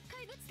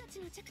怪物たち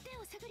の弱点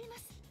を探りま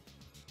す。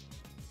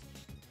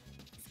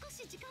少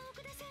し時間を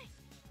ください。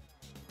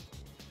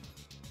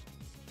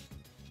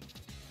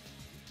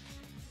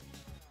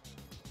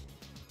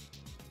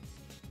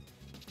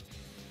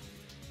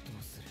ど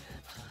うする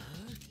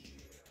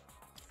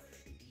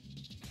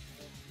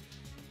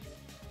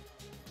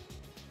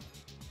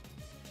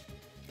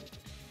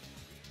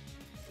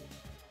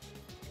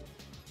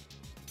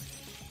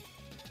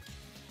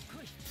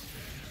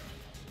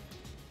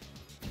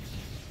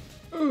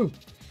？Ooh.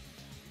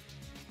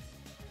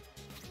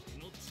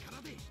 の力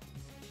で。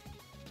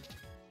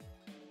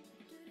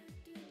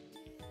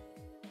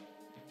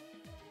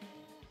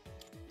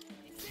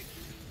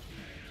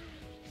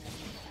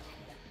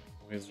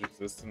 He's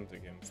resistant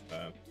against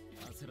that.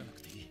 焦らな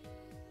くていい。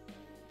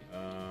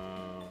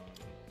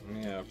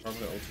Yeah,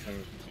 probably also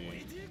going to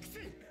be.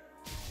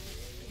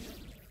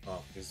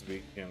 Oh, his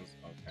weekends.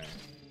 Okay.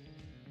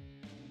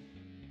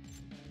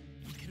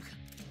 いけるか？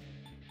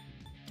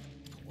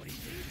氷で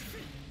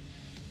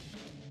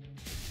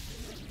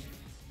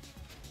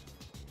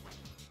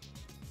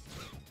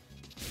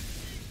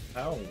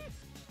Ow. お待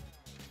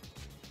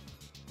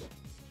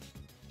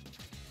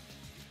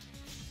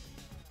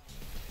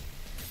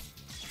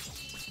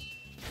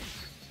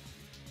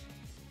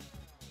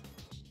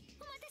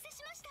たせ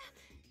しました。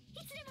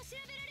いつでも調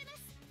べられま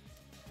す。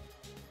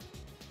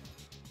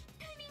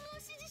タイミングを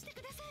指示して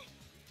ください。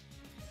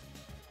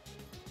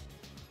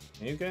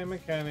 New game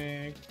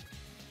mechanic.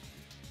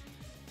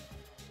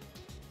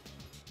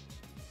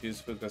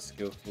 Use Fuka's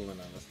skillful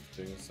analysis.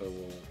 Doing so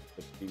will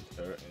defeat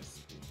her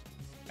SP.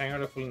 Hang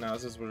out a full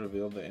analysis will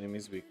reveal the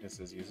enemy's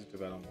weaknesses. Use it to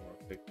battle more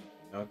effectively.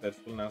 Note that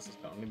full analysis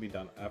can only be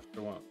done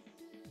after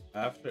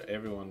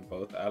everyone,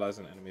 both allies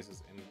and enemies,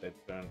 is in their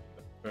turn in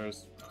the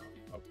first round.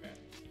 Okay.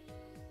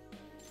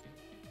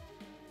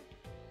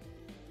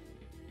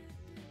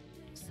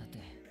 さて、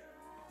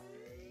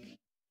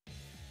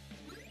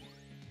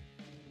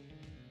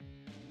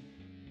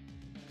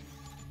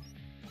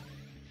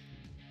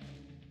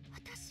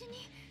私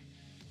に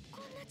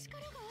こんな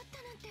力があっ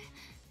たなんて。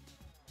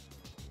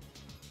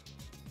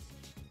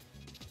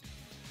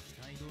期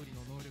待通り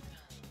の能力だ。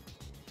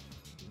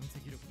分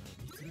析力なら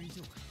ミツル以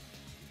上か。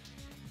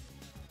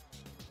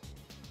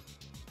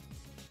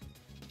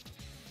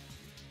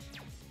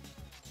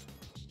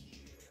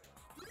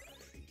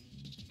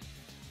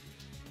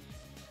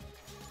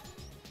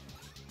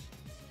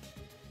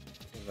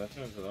 That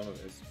has a lot of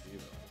SP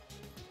though.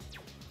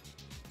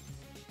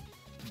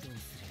 どう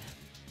す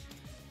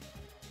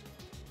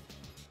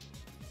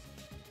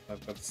る？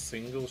 I've got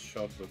single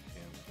shot with him.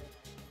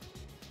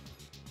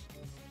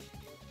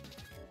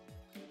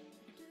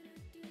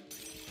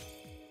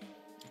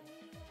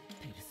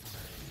 ペルソ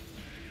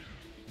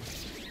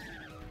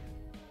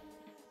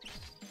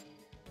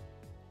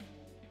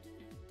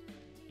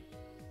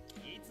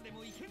いつで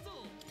も行けんぞ。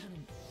ナ、頼む。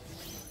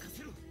任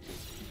せろ。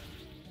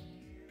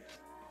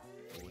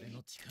俺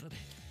の力で。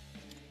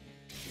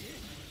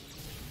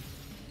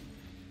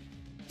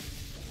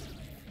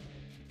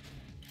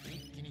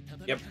一気に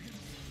叩きかける。 Yep. この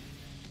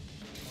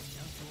チ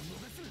ャンスを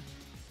逃す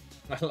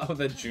な。 I love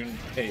that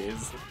Junpei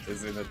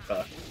is in a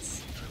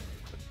tux.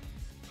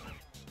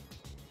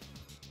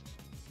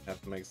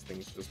 That makes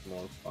things just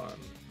more fun.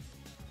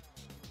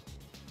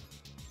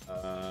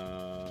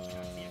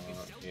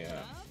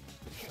 Yeah.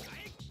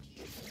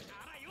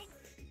 あらよ。い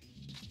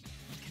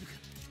けるか？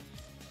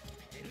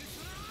ペルソ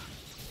ナ。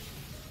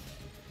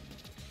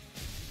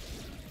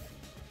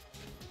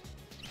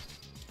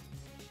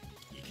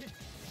 いけ。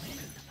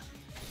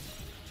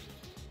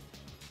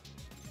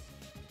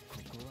こ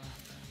こは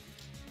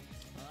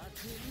アー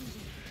クエンジ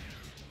ン。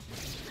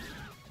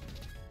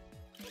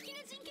敵の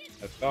陣形。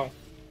 Let's go.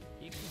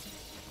 行くぞ。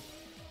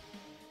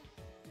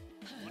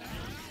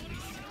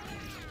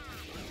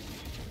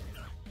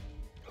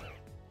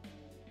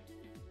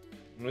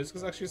 Music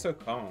is actually so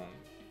calm.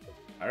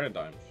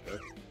 Paradigm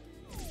shift.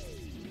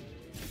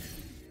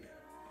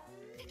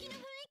 敵の雰囲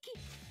気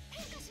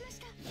変化しまし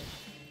た。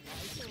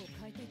相手を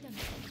変えていたの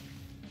か。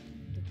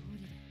どうり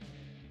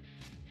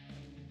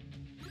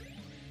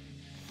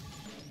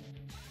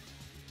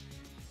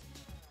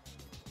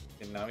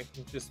で。 And now we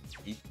can just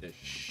beat the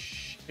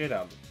shit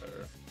out of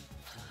her.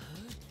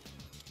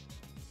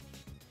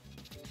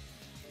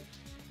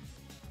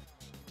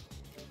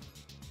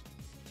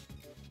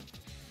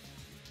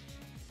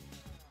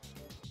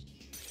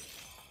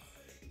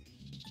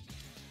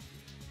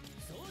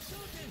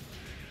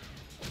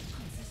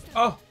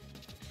 Oh!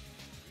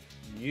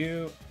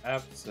 You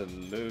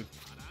absolute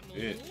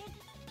bitch.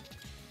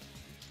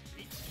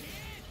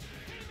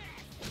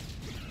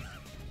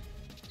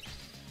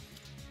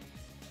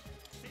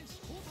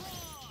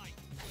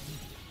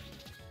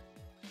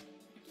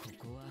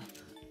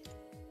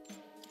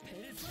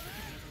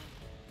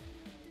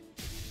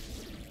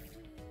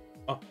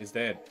 Oh, he's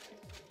dead.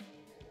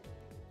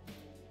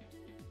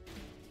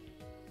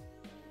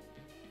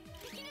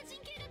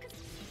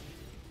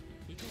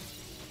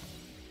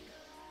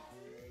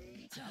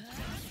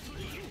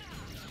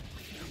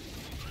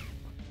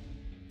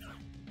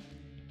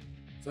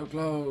 So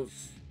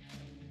close.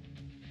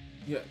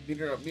 Yeah, beat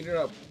her up, beat her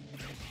up.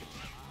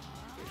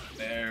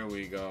 There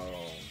we go.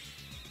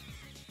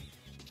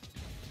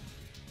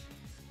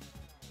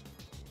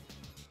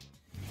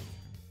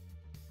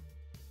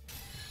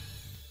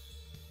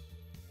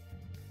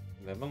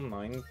 Level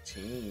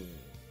 19.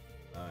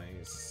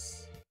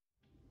 Nice.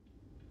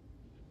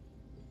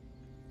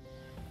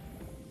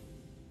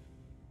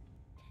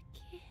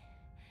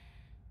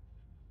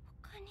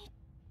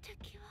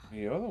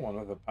 You're the one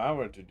with the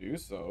power to do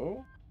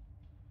so.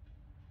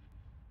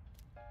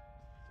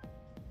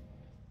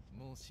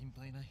 もう心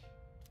配ない。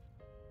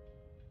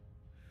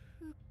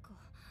ふっか、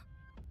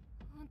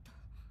あんた。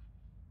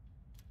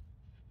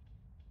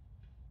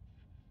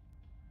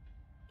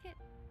怪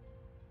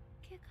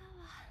我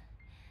は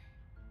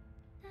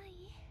ない？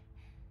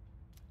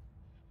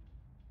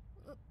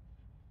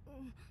う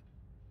ん。よ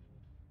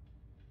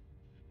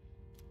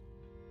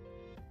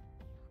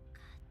か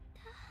っ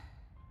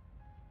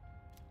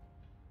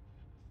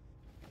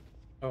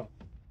た。Oh.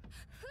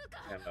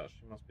 And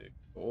she must be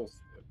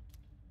exhausted.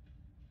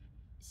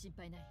 心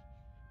配ない。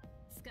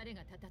疲れ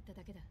がたたった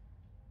だけだ。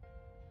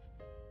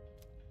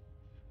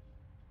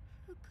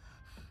ふか、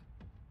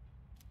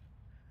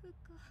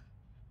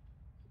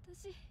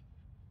私。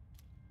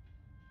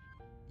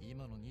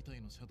今の2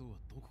体のシャドウは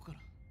どこから？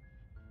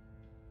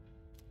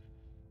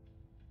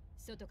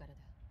外からだ。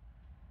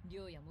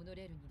寮やモノ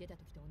レールに出た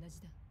時と同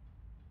じだ。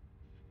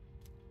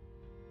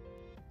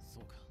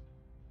そうか。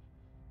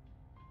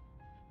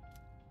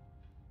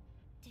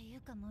ってい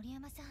うか森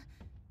山さん、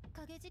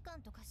影時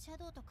間とかシャ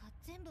ドウとか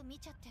全部見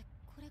ちゃって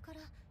これか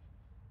ら。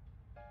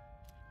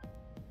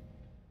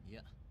い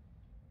や、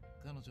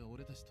彼女は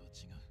俺たちとは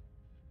違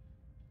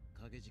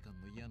う。影時間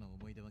の嫌な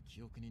思い出は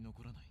記憶に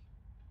残らない。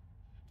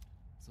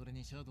それ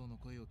にシャドウの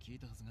声を聞い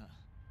たはずが、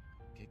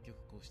結局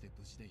こうして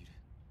無事でいる。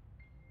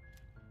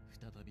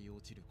再び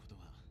落ちること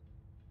は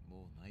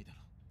もうないだろ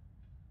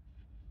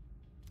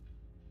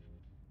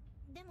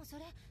う。でもそ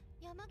れ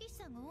山岸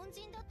さんが恩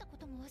人だったこ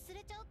とも忘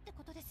れちゃうって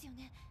ことですよ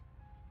ね。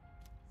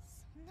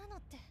そんなの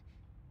って。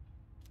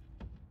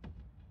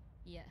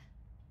いや、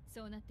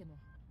そうなっても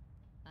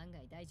案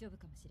外大丈夫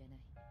かもしれない。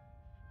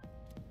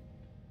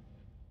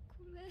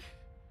ごめんね。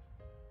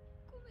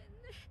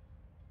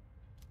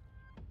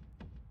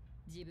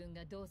自分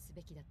がどうす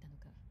べきだったの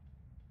か。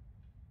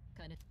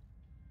ごめんなさい。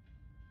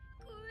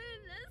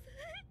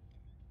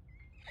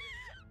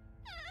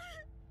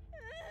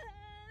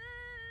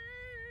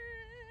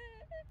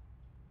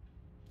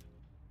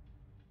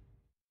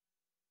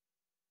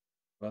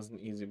It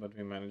wasn't easy, but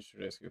we managed to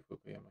rescue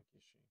Fukuyama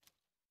Kishi.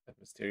 That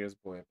mysterious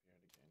boy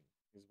appeared again.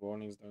 His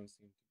warnings don't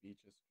seem to be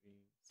just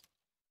dreams.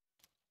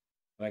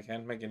 And I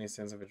can't make any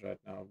sense of it right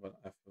now, but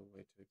I feel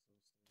way too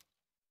exhausted.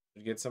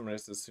 Should get some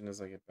rest as soon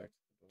as I get back to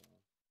the door.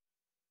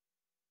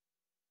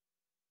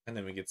 And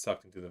then we get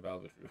sucked into the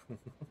velvet room.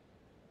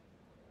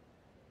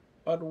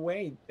 But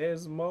wait,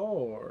 there's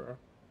more.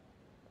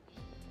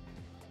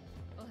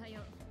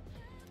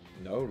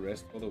 No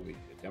rest for the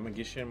wicked.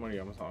 Yamagishi and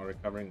Moriyama are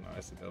recovering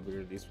nicely. They'll be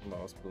released from the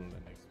hospital in the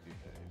next few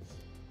days.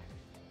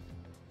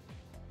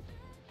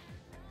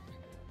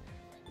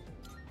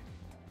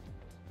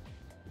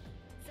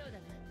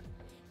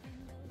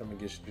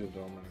 Yamagishi to the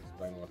dorm and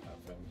explain what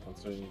happened.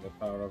 Considering the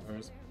power of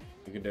hers,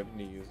 we could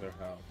definitely use her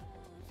help.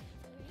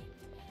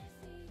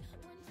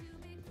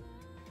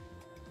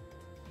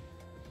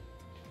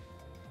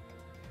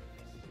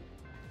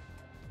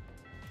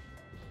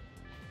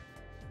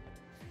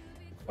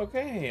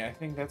 Okay, I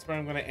think that's where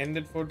I'm going to end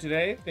it for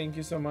today. Thank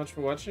you so much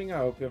for watching. I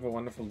hope you have a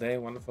wonderful day,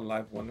 wonderful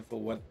life, wonderful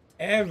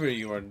whatever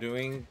you are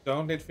doing.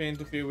 Don't let fear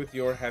interfere with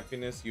your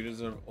happiness. You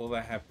deserve all the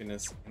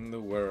happiness in the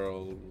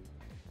world.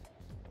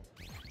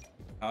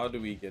 How do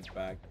we get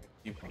back? I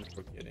keep on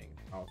forgetting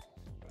how to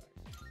get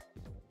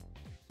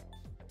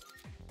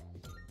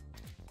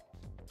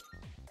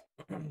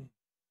back.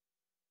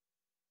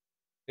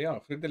 Ja,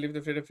 Friede,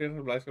 Liebe, Friede,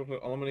 Friede, Bleibskap,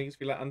 alle meine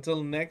Spieler.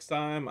 Until next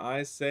time,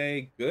 I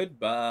say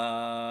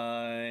goodbye.